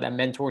taking on that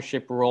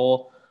mentorship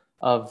role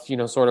of,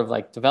 sort of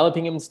like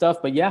developing him and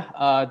stuff. But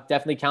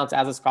definitely counts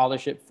as a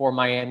scholarship for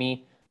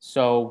Miami.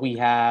 So we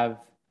have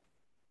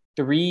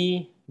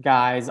 3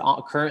 guys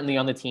currently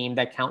on the team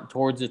that count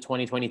towards the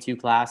 2022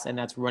 class. And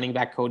that's running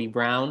back Cody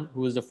Brown,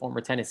 who is a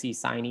former Tennessee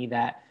signee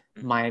that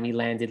Miami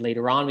landed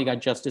later on. We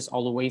got Justice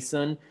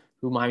Oluwaseun,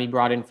 who Miami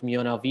brought in from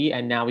UNLV.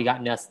 And now we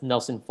got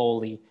Nelson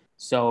Foley.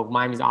 So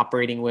Miami's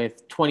operating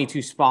with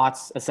 22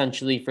 spots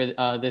essentially for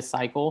this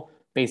cycle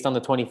based on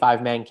the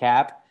 25-man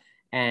cap.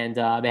 And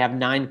they have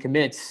 9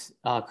 commits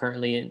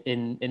currently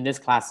in this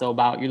class. So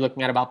you're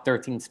looking at about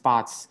 13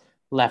 spots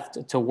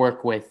left to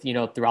work with,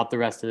 throughout the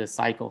rest of this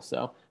cycle.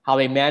 So how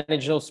they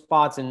manage those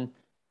spots and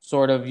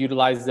sort of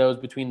utilize those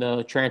between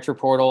the transfer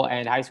portal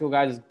and high school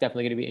guys is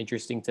definitely going to be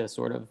interesting to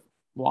sort of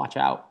watch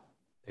out.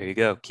 There you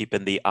go.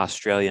 Keeping the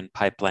Australian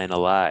pipeline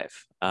alive.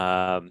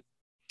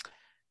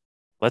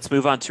 Let's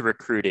move on to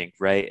recruiting,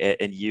 right?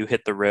 And you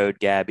hit the road,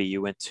 Gabby.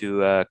 You went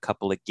to a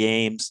couple of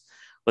games.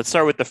 Let's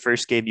start with the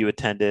first game you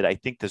attended. I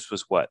think this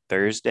was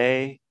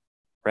Thursday,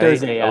 right?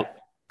 Thursday, yeah.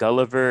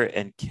 Gulliver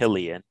and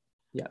Killian.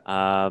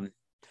 Yeah.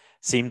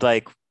 Seemed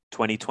like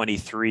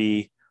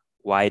 2023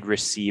 wide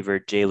receiver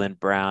Jaylen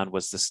Brown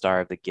was the star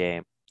of the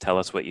game. Tell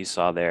us what you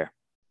saw there.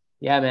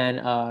 Yeah,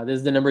 man. This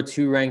is the number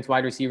 2 ranked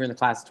wide receiver in the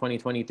class of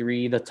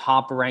 2023, the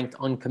top ranked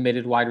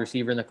uncommitted wide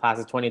receiver in the class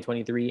of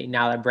 2023.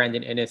 Now that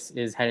Brandon Inniss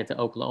is headed to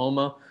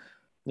Oklahoma,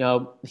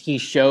 he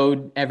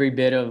showed every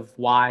bit of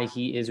why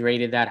he is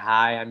rated that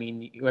high. I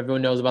mean,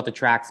 everyone knows about the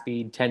track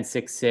speed,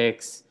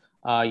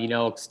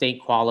 10.66,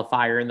 state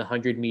qualifier in the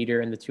 100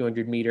 meter and the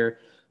 200 meter.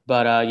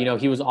 But,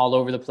 he was all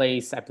over the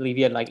place. I believe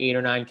he had like 8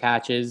 or 9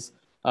 catches.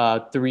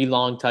 3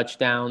 long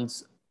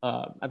touchdowns.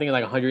 I think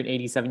like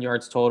 187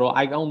 yards total.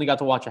 I only got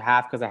to watch a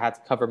half because I had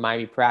to cover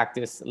Miami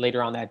practice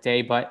later on that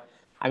day. But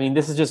I mean,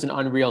 this is just an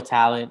unreal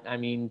talent. I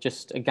mean,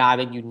 just a guy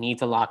that you need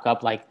to lock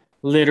up, like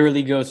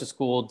literally goes to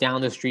school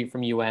down the street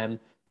from UM,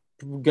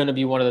 going to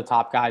be one of the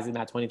top guys in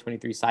that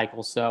 2023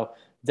 cycle. So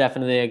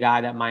definitely a guy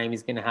that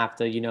Miami's going to have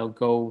to,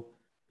 go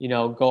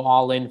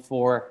all in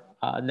for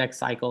next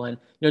cycle. And,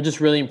 just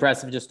really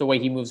impressive, just the way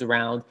he moves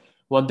around.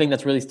 One thing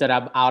that's really stood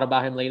out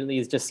about him lately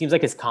is just seems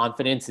like his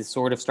confidence is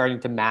sort of starting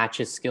to match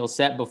his skill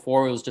set.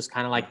 Before it was just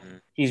kind of like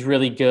he's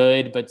really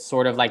good, but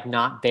sort of like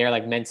not there,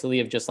 like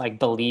mentally of just like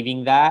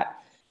believing that.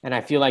 And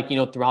I feel like,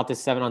 throughout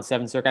this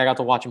 7-on-7 circuit, I got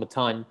to watch him a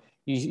ton.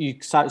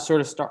 You sort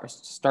of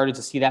started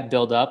to see that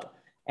build up.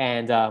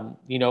 And,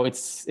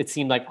 it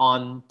seemed like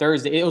on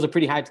Thursday, it was a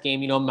pretty hyped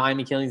game.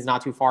 Miami Killings is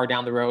not too far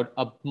down the road,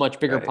 a much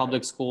bigger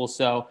public school.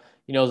 So,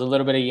 it was a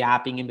little bit of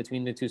yapping in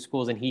between the two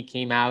schools, and he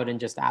came out and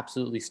just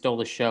absolutely stole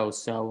the show.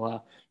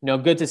 So,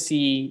 good to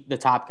see the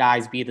top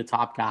guys be the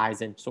top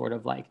guys and sort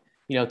of like,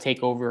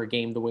 take over a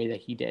game the way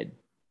that he did.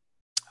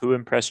 Who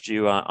impressed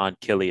you on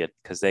Killian?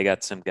 Because they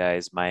got some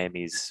guys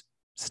Miami's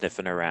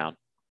sniffing around.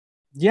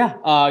 Yeah.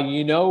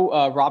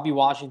 Robbie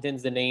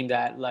Washington's the name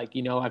that, like,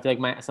 I feel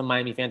like some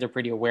Miami fans are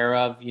pretty aware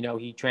of.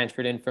 He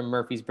transferred in from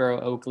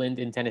Murfreesboro, Oakland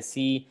in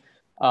Tennessee.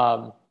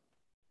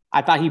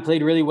 I thought he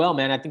played really well,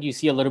 man. I think you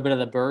see a little bit of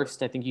the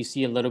burst. I think you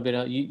see a little bit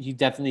of, you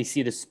definitely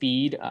see the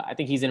speed. I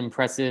think he's an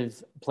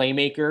impressive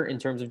playmaker in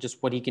terms of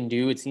just what he can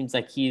do. It seems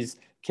like he's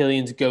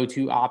Killian's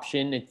go-to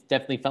option. It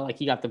definitely felt like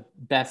he got the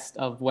best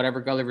of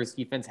whatever Gulliver's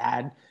defense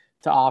had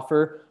to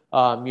offer.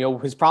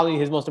 Was probably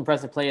his most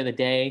impressive play of the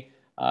day.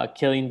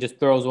 Killian just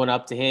throws one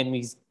up to him.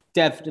 He's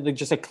definitely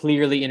just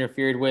clearly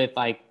interfered with,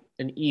 like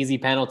an easy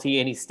penalty,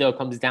 and he still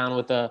comes down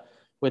with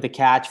a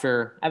catch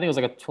for, I think it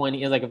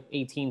was like an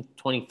 18,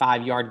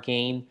 25 yard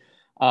gain.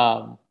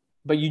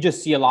 But you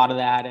just see a lot of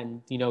that,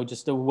 and,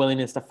 just the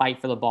willingness to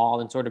fight for the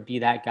ball and sort of be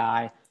that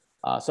guy.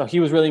 So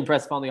he was really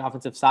impressive on the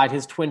offensive side.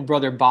 His twin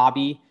brother,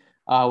 Bobby,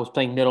 was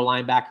playing middle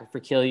linebacker for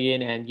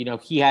Killian. And,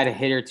 he had a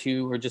hit or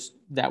two or just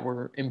that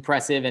were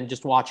impressive, and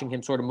just watching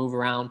him sort of move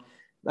around.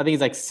 I think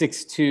he's like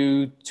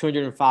 6'2",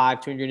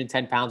 205,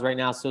 210 pounds right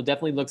now. So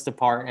definitely looks the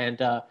part, and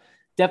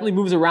definitely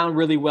moves around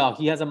really well.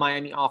 He has a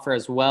Miami offer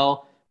as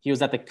well. He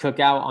was at the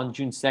cookout on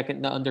June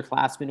 2nd, the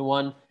underclassmen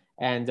one.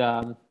 And,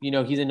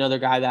 he's another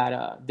guy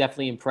that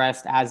definitely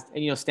impressed. As,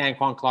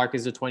 Stanquan Clark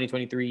is a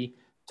 2023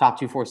 top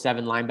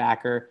 247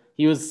 linebacker.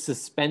 He was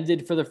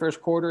suspended for the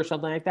first quarter or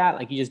something like that.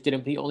 Like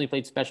he only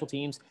played special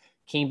teams,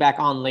 came back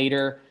on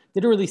later.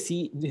 Didn't really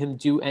see him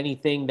do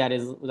anything that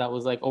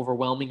was like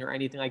overwhelming or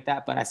anything like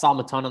that. But I saw him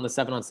a ton on the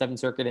 7-on-7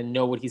 circuit and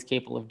know what he's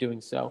capable of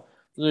doing. So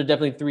those are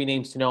definitely 3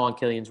 names to know on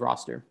Killian's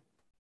roster.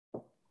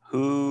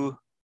 Who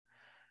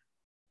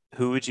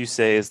would you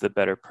say is the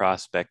better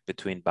prospect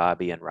between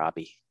Bobby and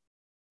Robbie?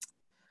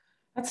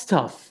 That's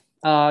tough.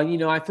 I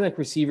feel like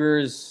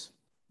receivers,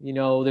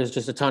 there's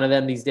just a ton of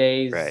them these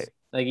days. Right.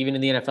 Like even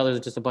in the NFL, there's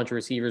just a bunch of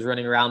receivers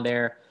running around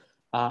there.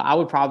 I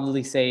would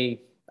probably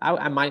say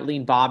I might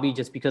lean Bobby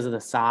just because of the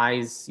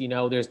size.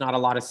 There's not a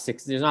lot of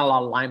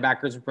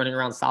linebackers running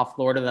around South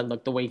Florida that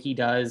look the way he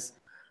does.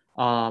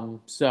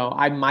 So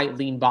I might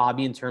lean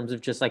Bobby in terms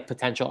of just like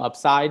potential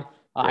upside.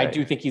 Right. I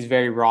do think he's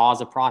very raw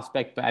as a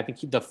prospect, but I think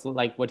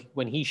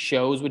when he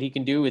shows what he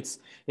can do, it's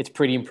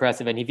pretty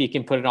impressive. And if he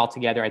can put it all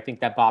together, I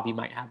think that Bobby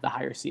might have the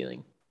higher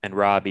ceiling. And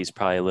Robbie's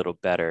probably a little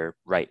better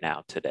right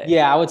now today.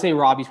 Yeah, I would say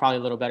Robbie's probably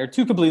a little better.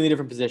 2 completely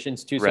different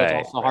positions too, so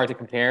it's also hard to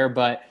compare.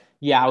 But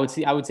yeah, I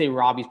would say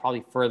Robbie's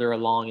probably further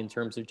along in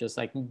terms of just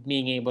like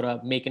being able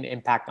to make an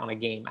impact on a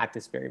game at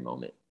this very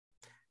moment.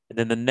 And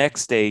then the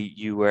next day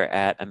you were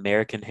at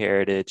American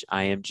Heritage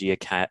IMG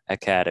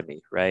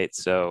Academy, right?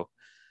 So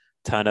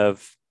ton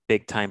of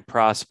big time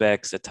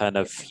prospects, a ton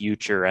of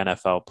future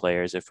NFL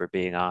players, if we're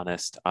being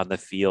honest, on the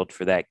field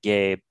for that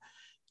game.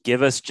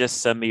 Give us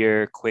just some of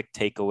your quick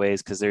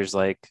takeaways, because there's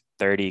like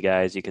 30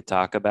 guys you could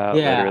talk about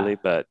literally,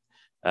 but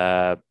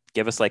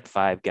give us like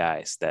 5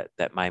 guys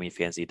that Miami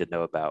fans need to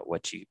know about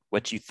what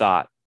you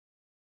thought.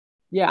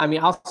 Yeah, I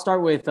mean, I'll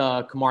start with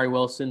Kamari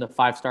Wilson, the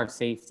 5-star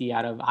safety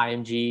out of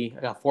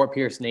IMG, Fort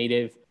Pierce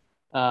native.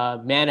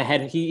 Man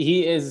ahead,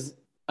 he is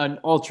an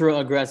ultra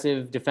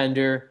aggressive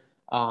defender.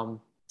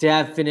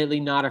 Definitely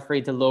not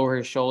afraid to lower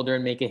his shoulder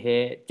and make a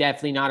hit.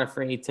 Definitely not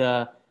afraid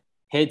to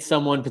hit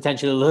someone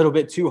potentially a little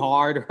bit too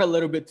hard or a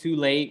little bit too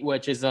late,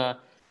 which is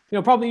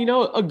probably,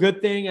 a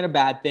good thing and a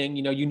bad thing.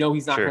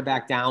 He's not going to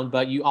back down,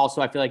 but you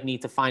also, I feel like,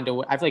 need to find a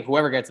way. I feel like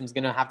whoever gets him is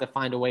going to have to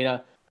find a way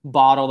to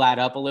bottle that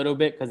up a little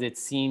bit, because it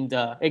seemed,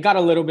 it got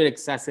a little bit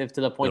excessive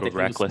to the point that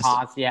he was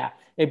tossed. Yeah,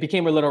 it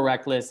became a little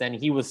reckless, and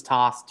he was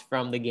tossed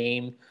from the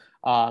game.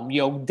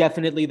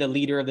 Definitely the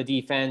leader of the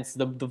defense,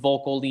 the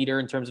vocal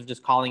leader in terms of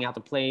just calling out the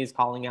plays,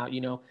 calling out,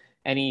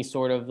 any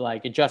sort of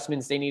like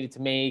adjustments they needed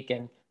to make.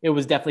 And it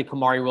was definitely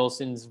Kamari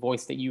Wilson's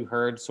voice that you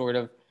heard sort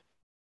of,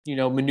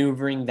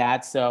 maneuvering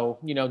that. So,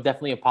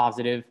 definitely a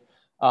positive.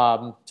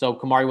 So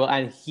Kamari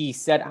and he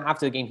said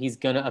after the game, he's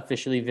going to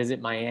officially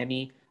visit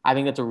Miami. I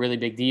think that's a really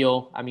big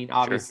deal. I mean,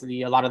 obviously,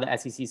 Sure. A lot of the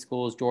SEC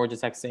schools, Georgia,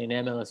 Texas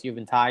A&M, LSU have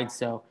been tied.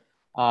 So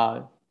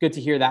good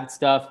to hear that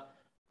stuff.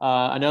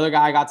 Another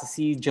guy I got to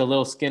see,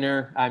 Jalil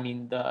Skinner. I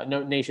mean, the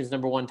nation's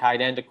 #1 tight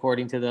end,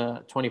 according to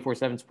the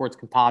 24/7 Sports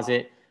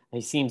Composite.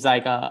 He seems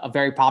like a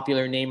very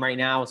popular name right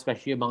now,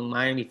 especially among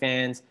Miami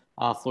fans,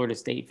 Florida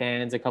State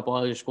fans, a couple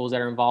other schools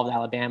that are involved,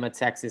 Alabama,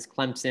 Texas,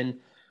 Clemson.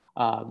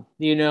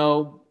 You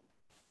know,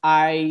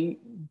 I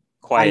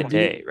Quiet do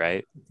day,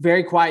 right?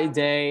 very quiet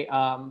day.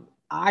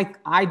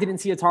 I didn't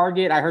see a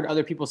target. I heard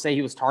other people say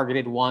he was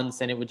targeted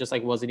once, and it was just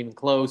like wasn't even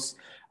close.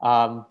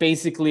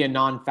 Basically, a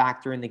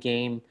non-factor in the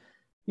game.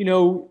 You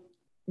know,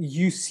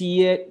 you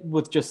see it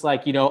with just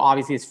like,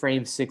 obviously his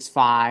frame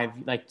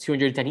 6'5", like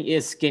 210. He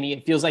is skinny.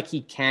 It feels like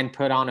he can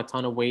put on a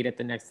ton of weight at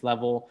the next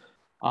level.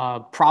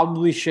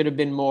 Probably should have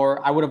been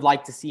more. I would have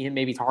liked to see him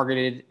maybe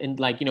targeted in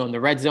in the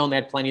red zone. They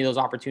had plenty of those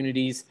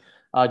opportunities.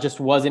 Just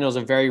wasn't. It was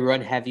a very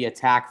run heavy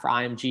attack for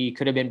IMG.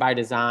 Could have been by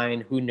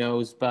design. Who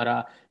knows?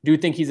 But do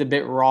think he's a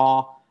bit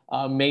raw.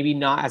 Maybe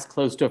not as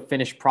close to a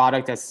finished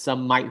product as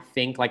some might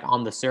think, like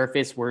on the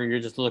surface, where you're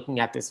just looking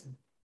at this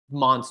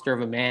monster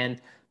of a man.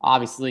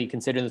 Obviously,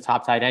 considering the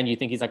top tight end, you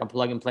think he's like a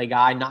plug and play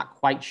guy. Not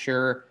quite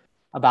sure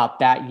about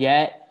that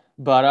yet.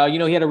 But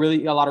he had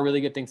a lot of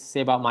really good things to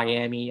say about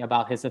Miami,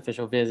 about his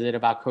official visit,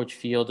 about Coach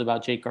Fields,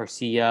 about Jake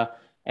Garcia.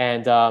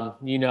 And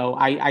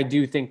I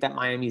do think that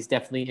Miami's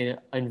definitely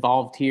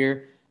involved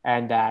here,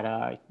 and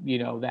that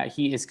that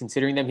he is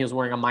considering them. He was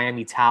wearing a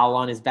Miami towel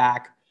on his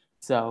back,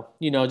 so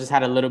just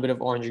had a little bit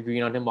of orange and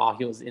green on him while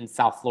he was in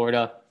South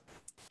Florida.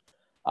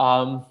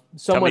 Tell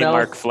me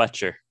Mark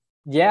Fletcher.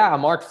 Yeah,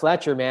 Mark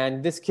Fletcher,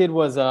 man. This kid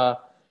was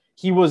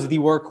he was the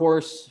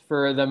workhorse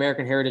for the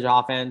American Heritage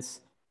offense.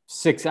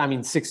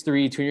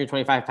 6'3",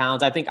 225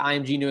 pounds. I think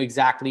IMG knew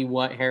exactly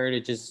what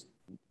Heritage's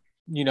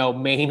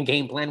main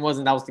game plan was,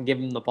 and that was to give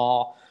him the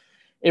ball.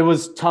 It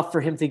was tough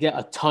for him to get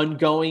a ton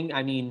going.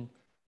 I mean,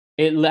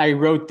 I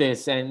wrote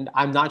this, and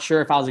I'm not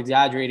sure if I was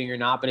exaggerating or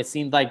not, but it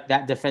seemed like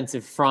that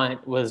defensive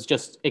front was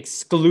just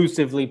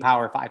exclusively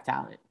Power 5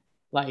 talent.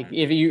 Like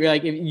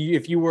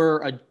if you were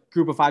a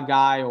Group of 5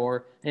 guy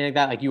or anything like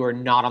that, like you are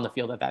not on the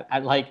field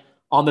at like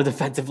on the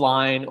defensive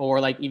line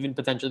or like even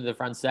potentially the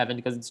front seven,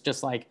 because it's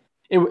just like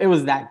it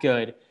was that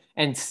good.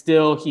 And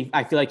still,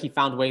 I feel like he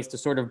found ways to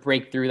sort of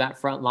break through that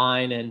front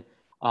line, and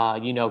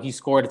he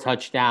scored a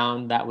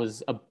touchdown that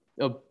was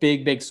a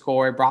big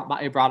score. It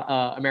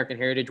brought American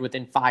Heritage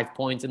within 5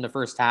 points in the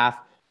first half.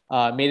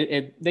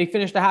 They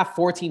finished the half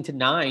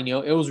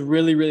 14-9. It was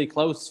really, really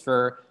close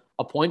for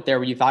a point there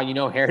where you thought,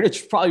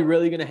 Heritage is probably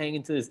really going to hang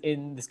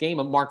in this game.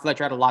 Mark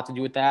Fletcher had a lot to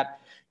do with that.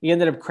 He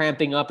ended up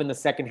cramping up in the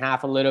second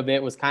half a little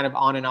bit, was kind of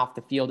on and off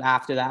the field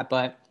after that.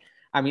 But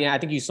I mean, I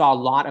think you saw a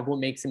lot of what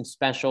makes him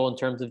special in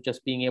terms of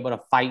just being able to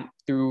fight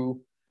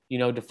through,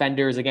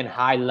 defenders, again,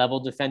 high level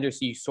defenders.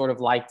 So you sort of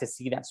like to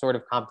see that sort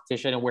of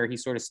competition and where he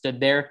sort of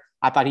stood there.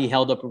 I thought he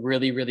held up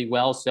really, really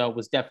well. So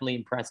was definitely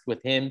impressed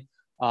with him.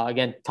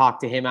 Again, talked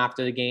to him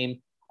after the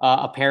game.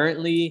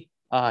 Apparently,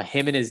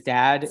 him and his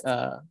dad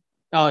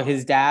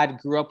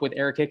grew up with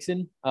Eric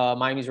Hickson,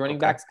 Miami's running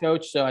backs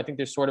coach. So I think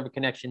there's sort of a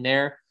connection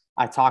there.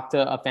 I talked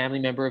to a family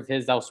member of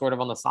his that was sort of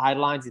on the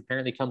sidelines. He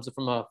apparently comes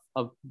from a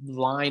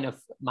line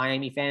of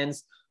Miami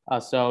fans.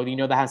 So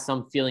that has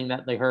some feeling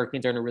that the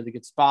Hurricanes are in a really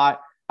good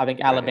spot. I think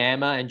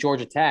Alabama and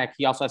Georgia Tech,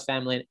 he also has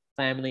family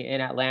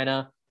in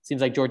Atlanta.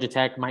 Seems like Georgia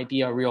Tech might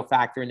be a real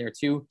factor in there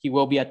too. He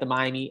will be at the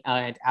Miami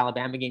and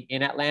Alabama game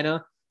in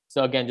Atlanta.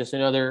 So again, just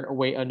another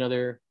way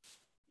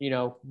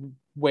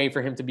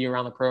for him to be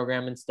around the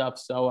program and stuff.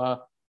 So I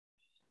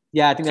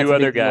think that's two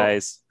other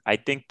guys. I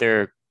think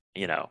they're,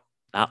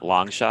 not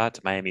long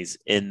shots. Miami's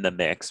in the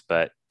mix,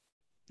 but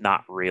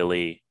not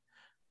really,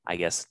 I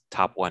guess,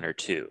 top 1 or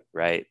 2,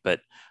 right? But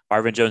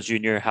Marvin Jones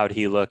Jr., how'd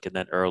he look? And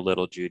then Earl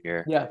Little Jr.,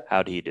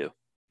 how'd he do?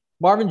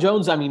 Marvin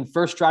Jones, I mean,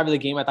 first drive of the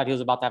game, I thought he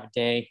was about to have a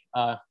day.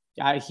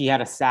 He had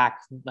a sack.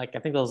 I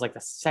think that was like the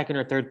second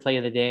or third play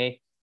of the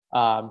day.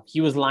 He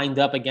was lined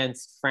up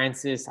against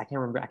Francis. I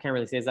can't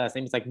really say his last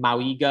name. It's like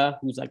Mauiga,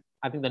 who's like,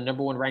 I think the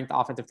 #1 ranked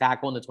offensive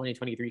tackle in the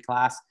 2023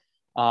 class.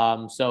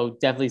 So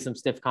definitely some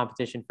stiff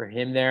competition for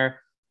him there.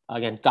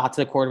 Again, got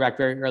to the quarterback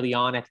very early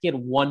on. I think he had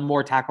one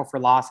more tackle for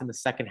loss in the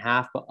second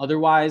half, but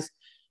otherwise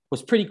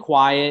was pretty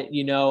quiet.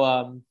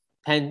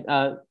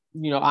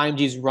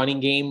 IMG's running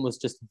game was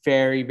just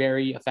very,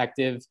 very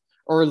effective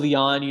early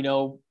on.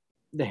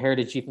 The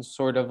Heritage defense was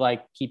sort of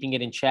like keeping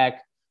it in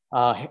check.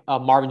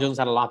 Marvin Jones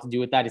had a lot to do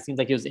with that. It seems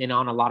like he was in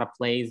on a lot of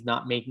plays,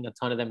 not making a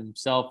ton of them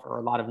himself, or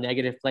a lot of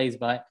negative plays.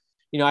 But,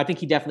 I think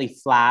he definitely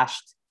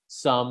flashed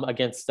some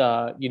against,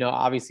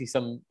 obviously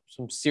some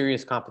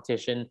serious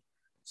competition.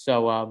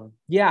 So,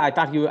 I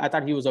thought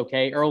he was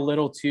okay. Earl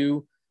Little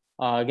too,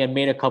 again,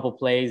 made a couple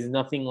plays,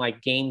 nothing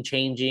like game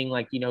changing.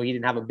 Like, he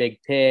didn't have a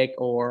big pick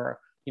or,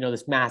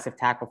 this massive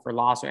tackle for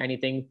loss or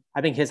anything.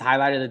 I think his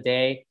highlight of the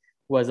day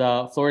was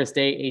Florida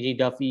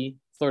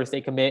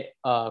State commit,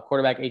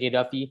 quarterback AJ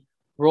Duffy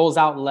rolls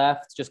out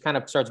left, just kind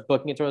of starts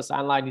booking it to the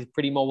sideline. He's a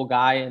pretty mobile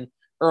guy, and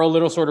Earl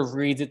Little sort of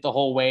reads it the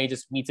whole way,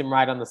 just meets him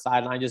right on the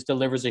sideline, just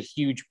delivers a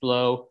huge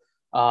blow.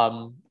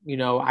 You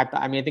know,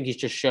 I mean, I think he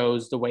just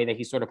shows the way that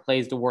he sort of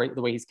plays the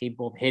way he's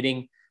capable of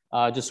hitting.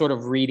 Just sort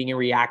of reading and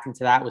reacting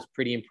to that was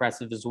pretty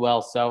impressive as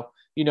well. So,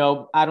 you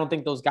know, I don't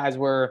think those guys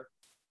were,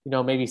 you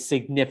know, maybe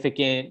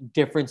significant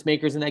difference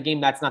makers in that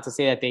game. That's not to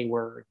say that they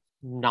were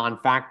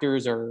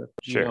non-factors or,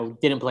 you know,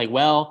 didn't play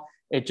well.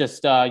 It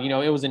just, you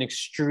know, it was an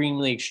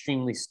extremely,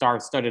 extremely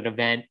star-studded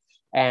event.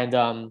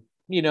 And,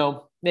 you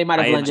know, they might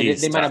have blended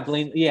it. They might have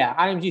blamed. Yeah,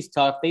 IMG's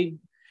tough.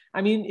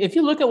 I mean, if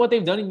you look at what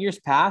they've done in years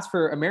past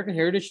for American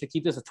Heritage to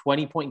keep this a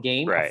 20-point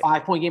game, a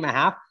 5-point game and a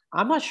half,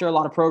 I'm not sure a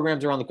lot of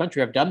programs around the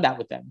country have done that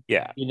with them.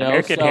 Yeah. You know,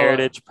 American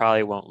Heritage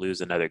probably won't lose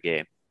another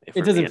game.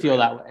 It doesn't feel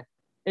that way.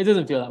 It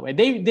doesn't feel that way.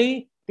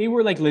 They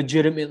were like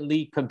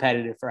legitimately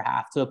competitive for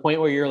half, to the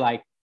point where you're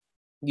like,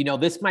 you know,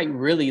 this could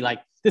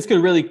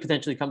really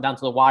potentially come down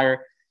to the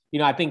wire. You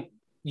know, I think,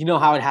 you know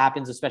how it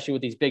happens, especially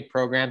with these big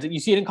programs. You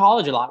see it in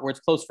college a lot, where it's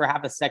close for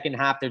half. The second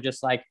half, they're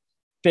just like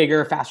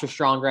bigger, faster,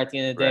 stronger at the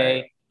end of the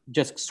day,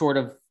 just sort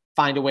of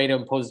find a way to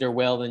impose their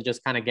will and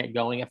just kind of get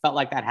going. It felt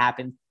like that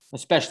happened,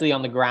 especially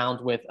on the ground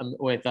with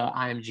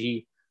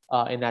IMG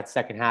in that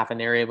second half, and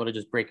they were able to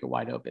just break it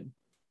wide open.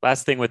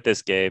 Last thing with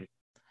this game,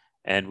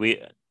 and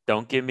we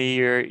don't give me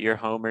your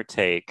homer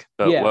take,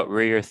 but what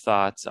were your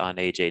thoughts on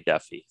AJ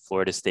Duffy,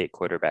 Florida State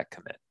quarterback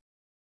commit?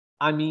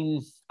 I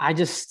mean, it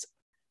just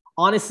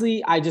wasn't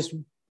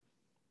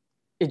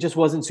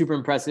super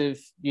impressive.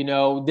 You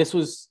know, this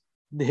was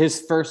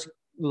his first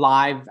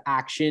live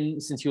action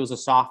since he was a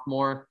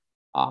sophomore.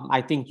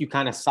 I think you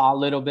kind of saw a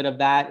little bit of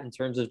that in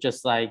terms of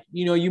just like,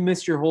 you know, you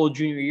missed your whole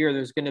junior year.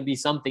 There's going to be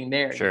something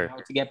there you know,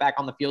 to get back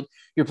on the field.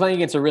 You're playing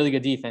against a really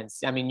good defense.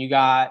 I mean, you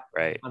got,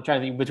 I'm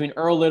trying to think, between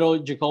Earl Little,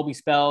 Jacoby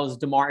Spells,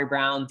 Damari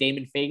Brown,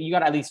 Damon Fagan, you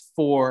got at least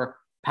 4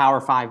 Power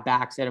 5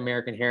 backs at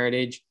American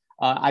Heritage.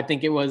 I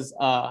think it was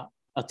a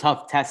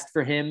tough test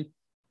for him.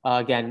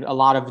 Again, a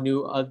lot of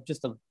new,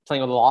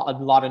 playing with a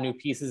lot of new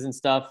pieces and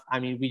stuff. I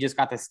mean, we just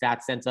got the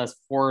stats sent to us: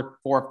 4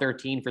 of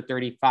 13 for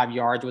 35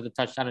 yards with a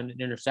touchdown and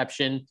an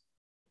interception.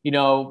 You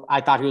know,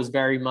 I thought he was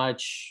very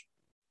much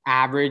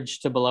average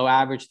to below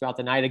average throughout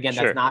the night. Again,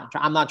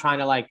 I'm not trying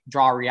to like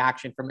draw a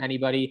reaction from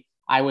anybody.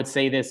 I would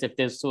say this: if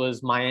this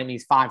was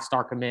Miami's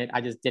 5-star commit,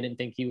 I just didn't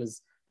think he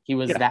was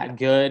that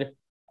good.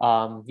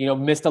 You know,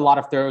 missed a lot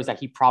of throws that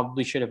he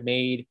probably should have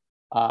made.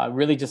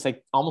 Really just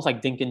like almost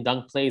like dink and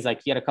dunk plays.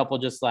 Like he had a couple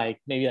just like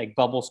maybe like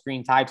bubble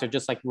screen types, or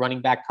just like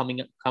running back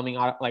coming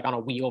out like on a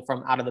wheel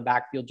from out of the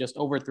backfield, just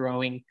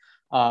overthrowing.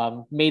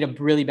 Made a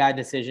really bad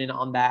decision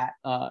on that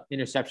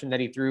interception that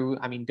he threw.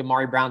 I mean,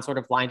 Damari Brown sort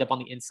of lined up on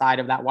the inside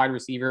of that wide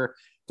receiver.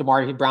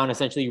 Damari Brown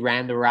essentially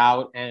ran the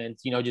route and,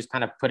 you know, just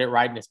kind of put it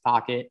right in his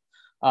pocket.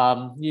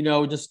 You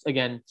know, just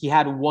again, he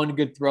had one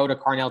good throw to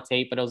Carnell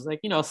Tate, but it was like,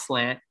 you know,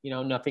 slant, you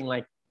know, nothing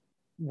like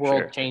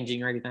world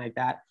changing or anything like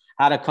that.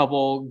 Had a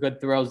couple good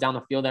throws down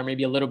the field that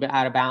maybe a little bit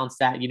out of bounds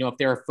that, you know, if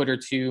they're a foot or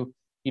two,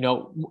 you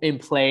know, in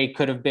play,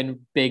 could have been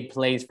big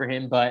plays for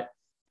him. But,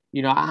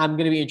 you know, I'm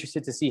going to be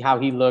interested to see how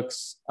he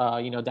looks,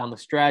 you know, down the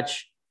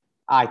stretch.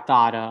 I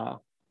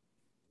thought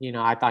he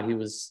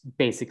was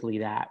basically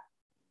that.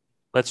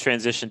 Let's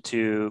transition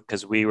to,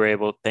 because we were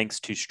able,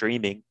 thanks to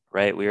streaming,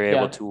 right? We were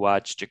able to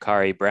watch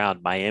Jakari Brown,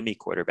 Miami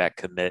quarterback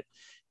commit,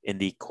 in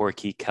the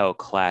Corky Kell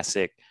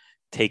Classic,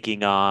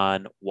 taking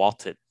on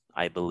Walton,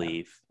 I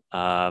believe.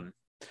 That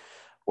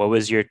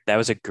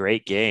was a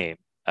great game.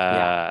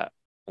 What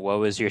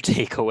was your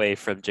takeaway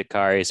from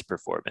Jakari's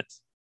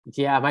performance?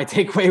 Yeah, my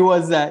takeaway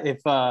was that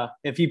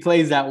if he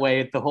plays that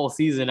way the whole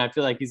season, I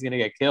feel like he's gonna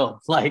get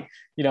killed. Like,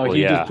 you know,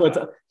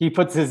 he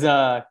puts his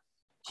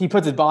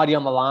body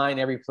on the line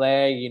every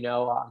play. You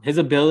know, his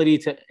ability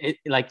to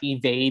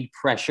evade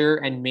pressure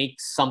and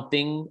make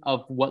something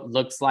of what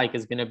looks like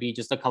is gonna be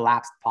just a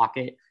collapsed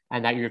pocket,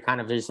 and that you're kind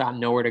of just out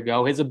nowhere to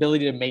go. His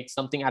ability to make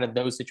something out of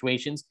those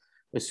situations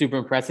was super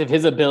impressive.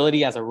 His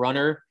ability as a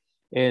runner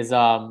is,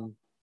 I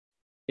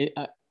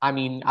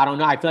mean, I don't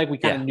know. I feel like we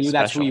kind of knew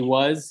that's who he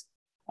was,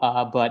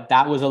 but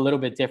that was a little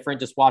bit different.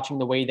 Just watching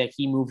the way that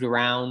he moved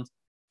around,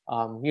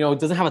 you know,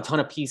 doesn't have a ton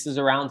of pieces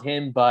around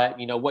him, but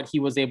you know what he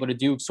was able to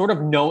do. Sort of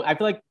I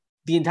feel like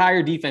the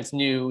entire defense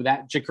knew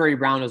that Jakari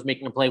Brown was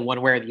making a play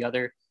one way or the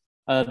other.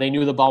 They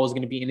knew the ball was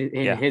going to be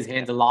in his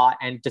hands a lot,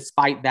 and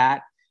despite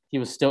that, he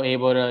was still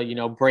able to, you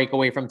know, break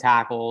away from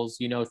tackles,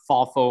 you know,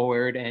 fall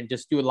forward and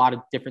just do a lot of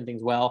different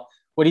things well.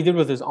 What he did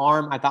with his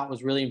arm, I thought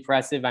was really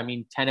impressive. I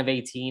mean, 10 of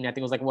 18, I think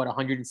it was like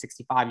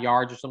 165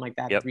 yards or something like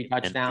that. 3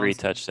 touchdowns. And 3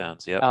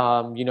 touchdowns. Yep.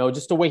 You know,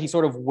 just the way he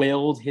sort of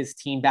willed his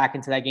team back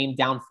into that game,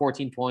 down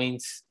 14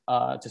 points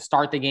to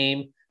start the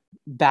game,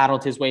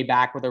 battled his way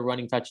back with a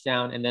running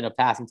touchdown and then a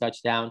passing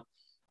touchdown.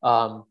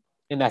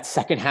 In that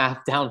second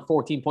half, down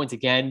 14 points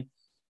again,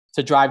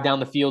 to drive down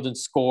the field and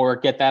score,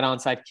 get that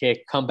onside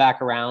kick, come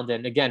back around,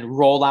 and again,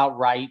 roll out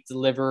right,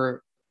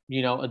 deliver,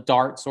 you know, a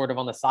dart sort of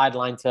on the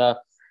sideline to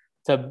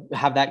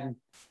have that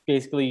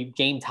basically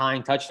game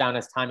time touchdown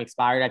as time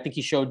expired. I think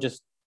he showed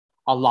just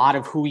a lot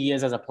of who he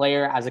is as a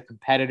player, as a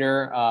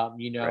competitor.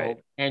 You know,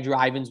 Andrew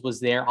Ivins was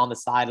there on the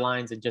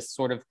sidelines and just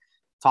sort of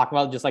talking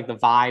about just like the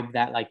vibe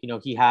that like,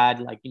 he had,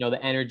 like, the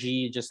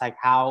energy, just like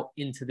how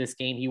into this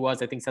game he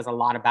was, I think says a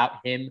lot about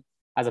him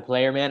as a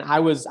player, man. I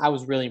was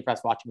really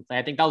impressed watching him play.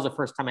 I think that was the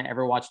first time I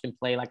ever watched him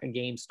play like a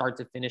game start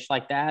to finish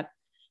like that.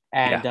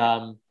 And,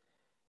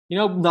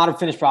 not a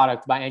finished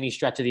product by any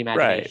stretch of the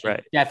imagination.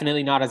 Right.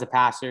 Definitely not as a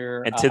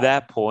passer. And to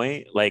that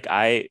point,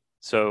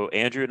 so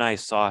Andrew and I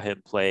saw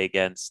him play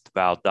against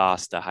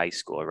Valdosta High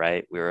School,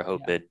 right? We were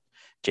hoping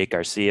Jake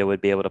Garcia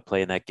would be able to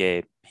play in that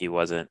game. He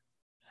wasn't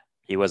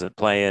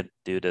playing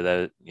due to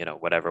the,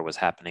 whatever was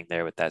happening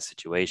there with that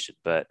situation.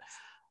 But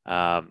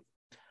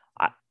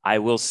I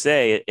will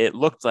say it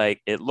looks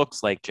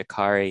like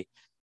Jacare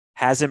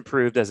has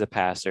improved as a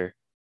passer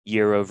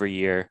year over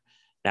year.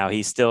 Now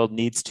he still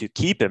needs to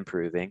keep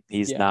improving.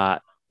 He's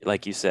not,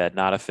 like you said,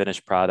 not a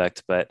finished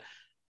product, but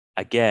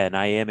again,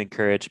 I am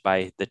encouraged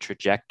by the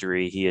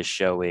trajectory he is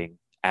showing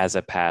as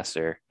a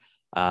passer.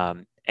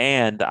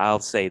 And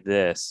I'll say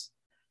this,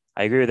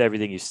 I agree with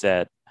everything you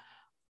said.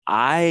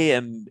 I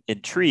am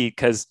intrigued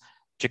because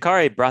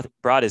Jacare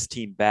brought his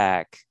team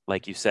back,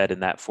 like you said, in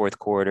that fourth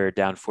quarter,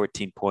 down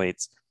 14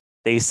 points.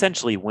 They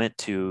essentially went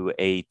to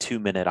a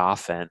 2-minute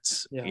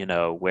offense,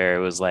 where it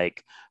was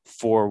like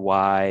 4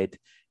 wide,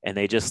 and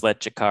they just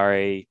let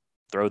Jacare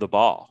throw the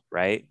ball,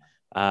 right?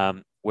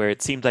 Where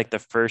it seemed like the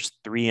first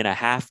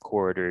 3.5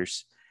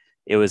 quarters,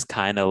 it was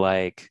kind of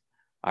like,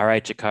 all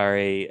right,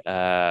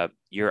 Jacare,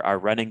 you're our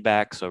running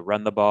back, so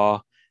run the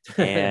ball.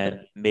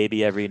 And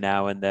maybe every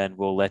now and then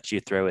we'll let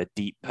you throw a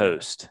deep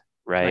post,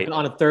 right? Like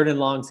on a 3rd and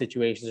long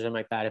situation or something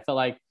like that. I feel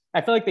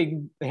like they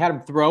had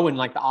him throw in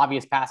like the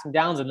obvious passing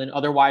downs, and then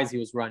otherwise he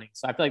was running.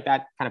 So I feel like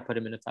that kind of put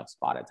him in a tough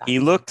spot at times. He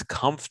looked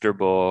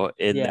comfortable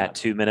in that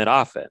 2-minute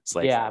offense.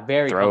 Like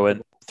very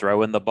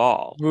throwing the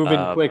ball.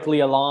 Moving quickly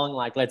along,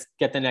 like let's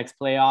get the next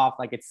play off.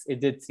 Like it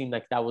did seem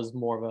like that was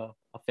more of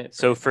a fit.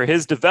 So for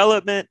his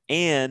development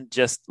and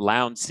just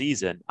lounge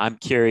season, I'm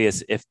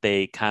curious if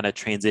they kind of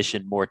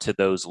transition more to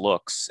those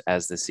looks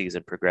as the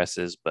season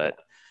progresses, but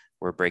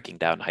we're breaking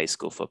down high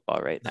school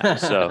football right now.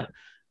 So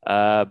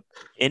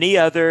any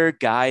other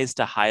guys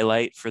to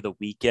highlight for the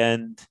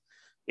weekend?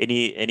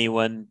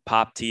 Anyone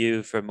pop to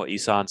you from what you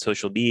saw on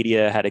social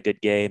media, had a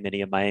good game,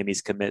 any of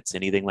Miami's commits,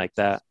 anything like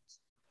that?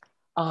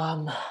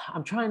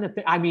 I'm trying to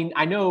think. I mean,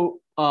 I know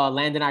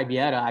Landon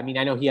Ibieta. I mean,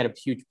 I know he had a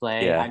huge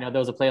play. Yeah. I know there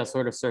was a play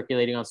sort of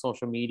circulating on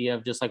social media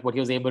of just like what he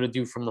was able to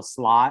do from the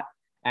slot.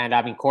 And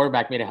I mean,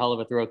 quarterback made a hell of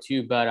a throw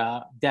too,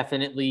 but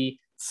definitely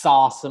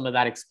saw some of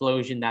that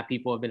explosion that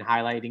people have been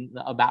highlighting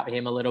about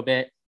him a little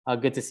bit.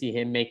 Good to see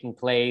him making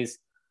plays.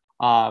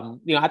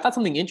 I thought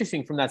something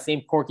interesting from that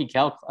same Corky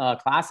Kell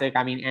Classic.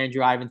 I mean,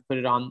 Andrew Ivins put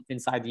it on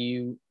Inside the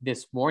U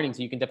this morning,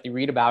 so you can definitely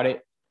read about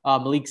it.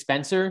 Malik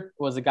Spencer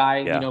was a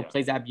guy,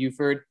 plays at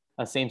Buford,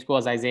 same school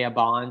as Isaiah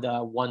Bond,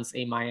 once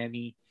a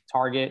Miami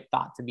target,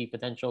 thought to be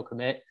potential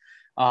commit.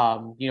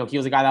 He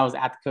was a guy that was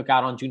at the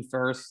cookout on June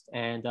 1st,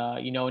 and,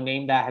 a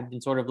name that had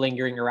been sort of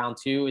lingering around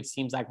too. It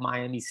seems like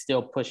Miami's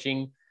still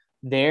pushing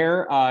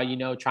there,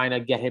 trying to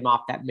get him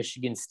off that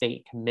Michigan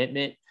State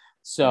commitment.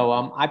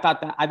 So I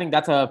think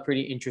that's a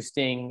pretty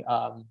interesting,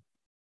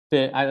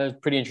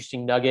 pretty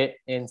interesting nugget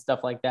and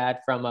stuff like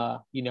that from,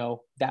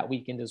 that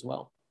weekend as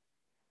well.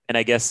 And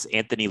I guess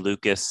Anthony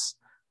Lucas,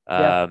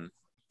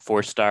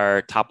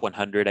 4-star, top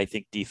 100, I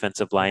think,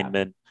 defensive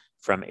lineman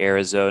from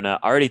Arizona,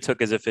 already took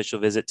his official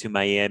visit to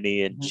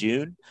Miami in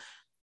June,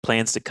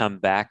 plans to come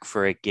back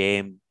for a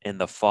game in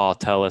the fall.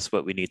 Tell us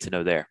what we need to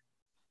know there.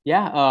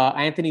 Yeah,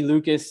 Anthony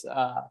Lucas,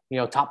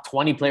 top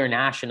 20 player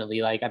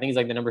nationally. Like I think he's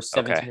like the number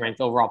 17 ranked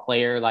overall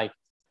player, like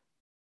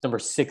number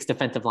 6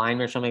 defensive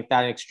lineman or something like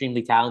that.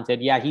 Extremely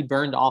talented. Yeah, he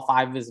burned all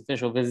 5 of his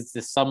official visits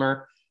this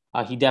summer.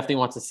 He definitely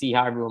wants to see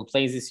how everyone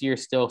plays this year,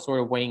 still sort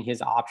of weighing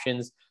his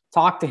options.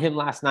 Talked to him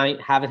last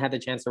night. Haven't had the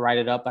chance to write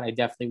it up, but I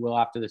definitely will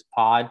after this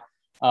pod.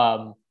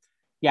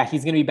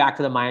 He's going to be back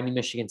for the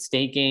Miami-Michigan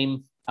State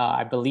game.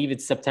 I believe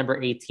it's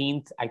September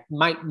 18th. I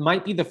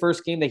might be the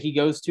first game that he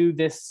goes to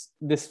this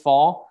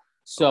fall.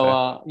 So,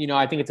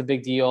 I think it's a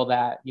big deal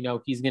that,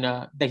 he's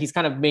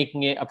kind of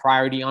making it a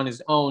priority on his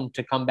own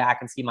to come back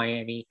and see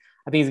Miami.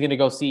 I think he's going to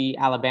go see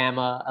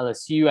Alabama,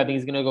 LSU. I think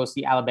he's going to go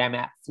see Alabama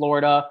at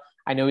Florida.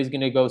 I know he's going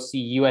to go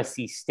see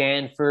USC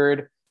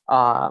Stanford.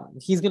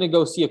 He's going to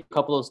go see a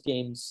couple of those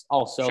games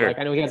also. Sure. Like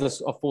I know he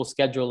has a full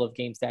schedule of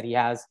games that he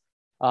has.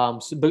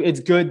 But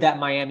it's good that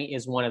Miami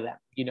is one of them.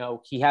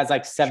 He has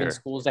like 7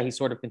 schools that he's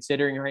sort of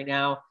considering right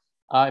now.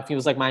 It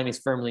feels like Miami's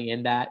firmly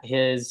in that. Him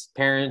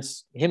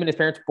and his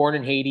parents born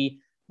in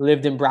Haiti,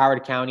 lived in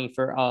Broward County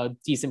for a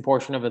decent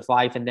portion of his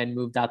life, and then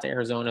moved out to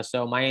Arizona.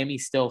 So Miami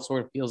still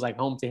sort of feels like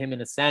home to him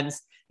in a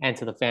sense and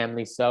to the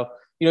family. So,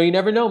 you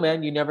never know,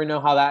 man. You never know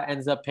how that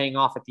ends up paying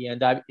off at the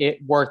end. It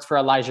worked for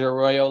Elijah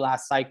Arroyo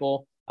last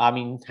cycle. I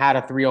mean, had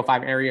a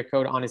 305 area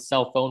code on his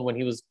cell phone when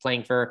he was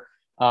playing for,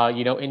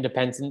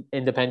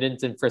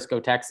 Independence in Frisco,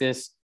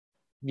 Texas.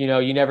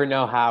 You never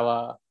know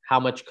how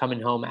much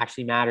coming home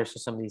actually matters to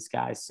some of these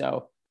guys.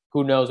 So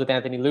who knows with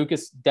Anthony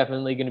Lucas,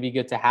 definitely going to be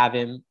good to have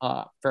him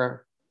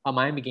for a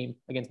Miami game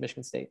against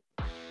Michigan State.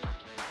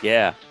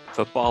 Yeah,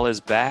 football is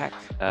back.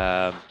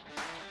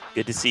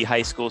 Good to see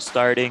high school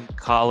starting.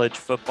 College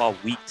football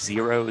week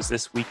 0 is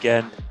this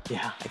weekend.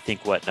 Yeah. I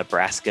think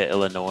Nebraska,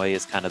 Illinois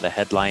is kind of the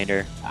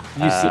headliner.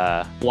 You see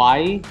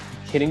Hawaii?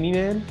 Kidding me,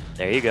 man?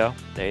 There you go.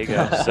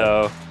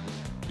 So,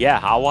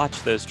 yeah, I'll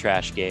watch those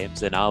trash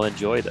games and I'll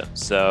enjoy them.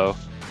 So,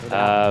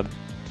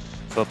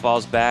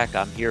 football's back.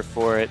 I'm here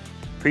for it.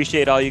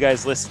 Appreciate all you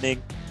guys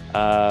listening.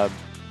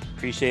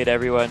 Appreciate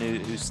everyone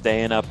who's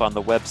staying up on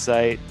the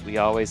website. We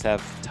always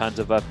have tons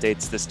of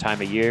updates this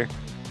time of year.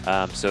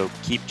 So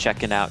keep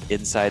checking out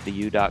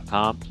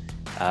InsideTheU.com.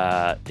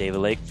 David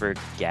Lake for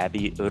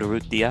Gabby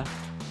Urrutia.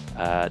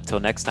 Till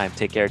next time,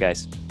 take care,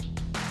 guys.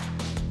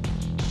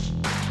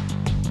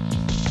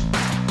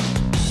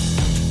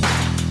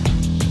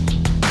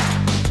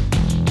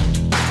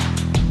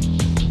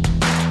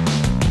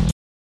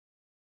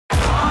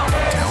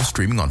 Now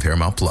streaming on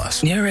Paramount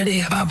Plus. You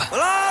ready, Bob?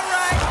 Well, all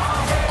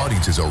right.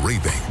 Audiences are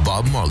raving.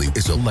 Bob Marley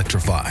is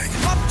electrifying.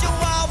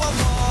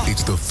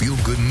 It's the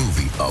feel-good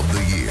movie of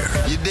the year.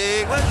 You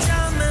dig?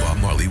 Bob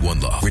Marley, One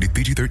Love. Rated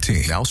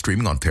PG-13. Now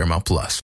streaming on Paramount Plus.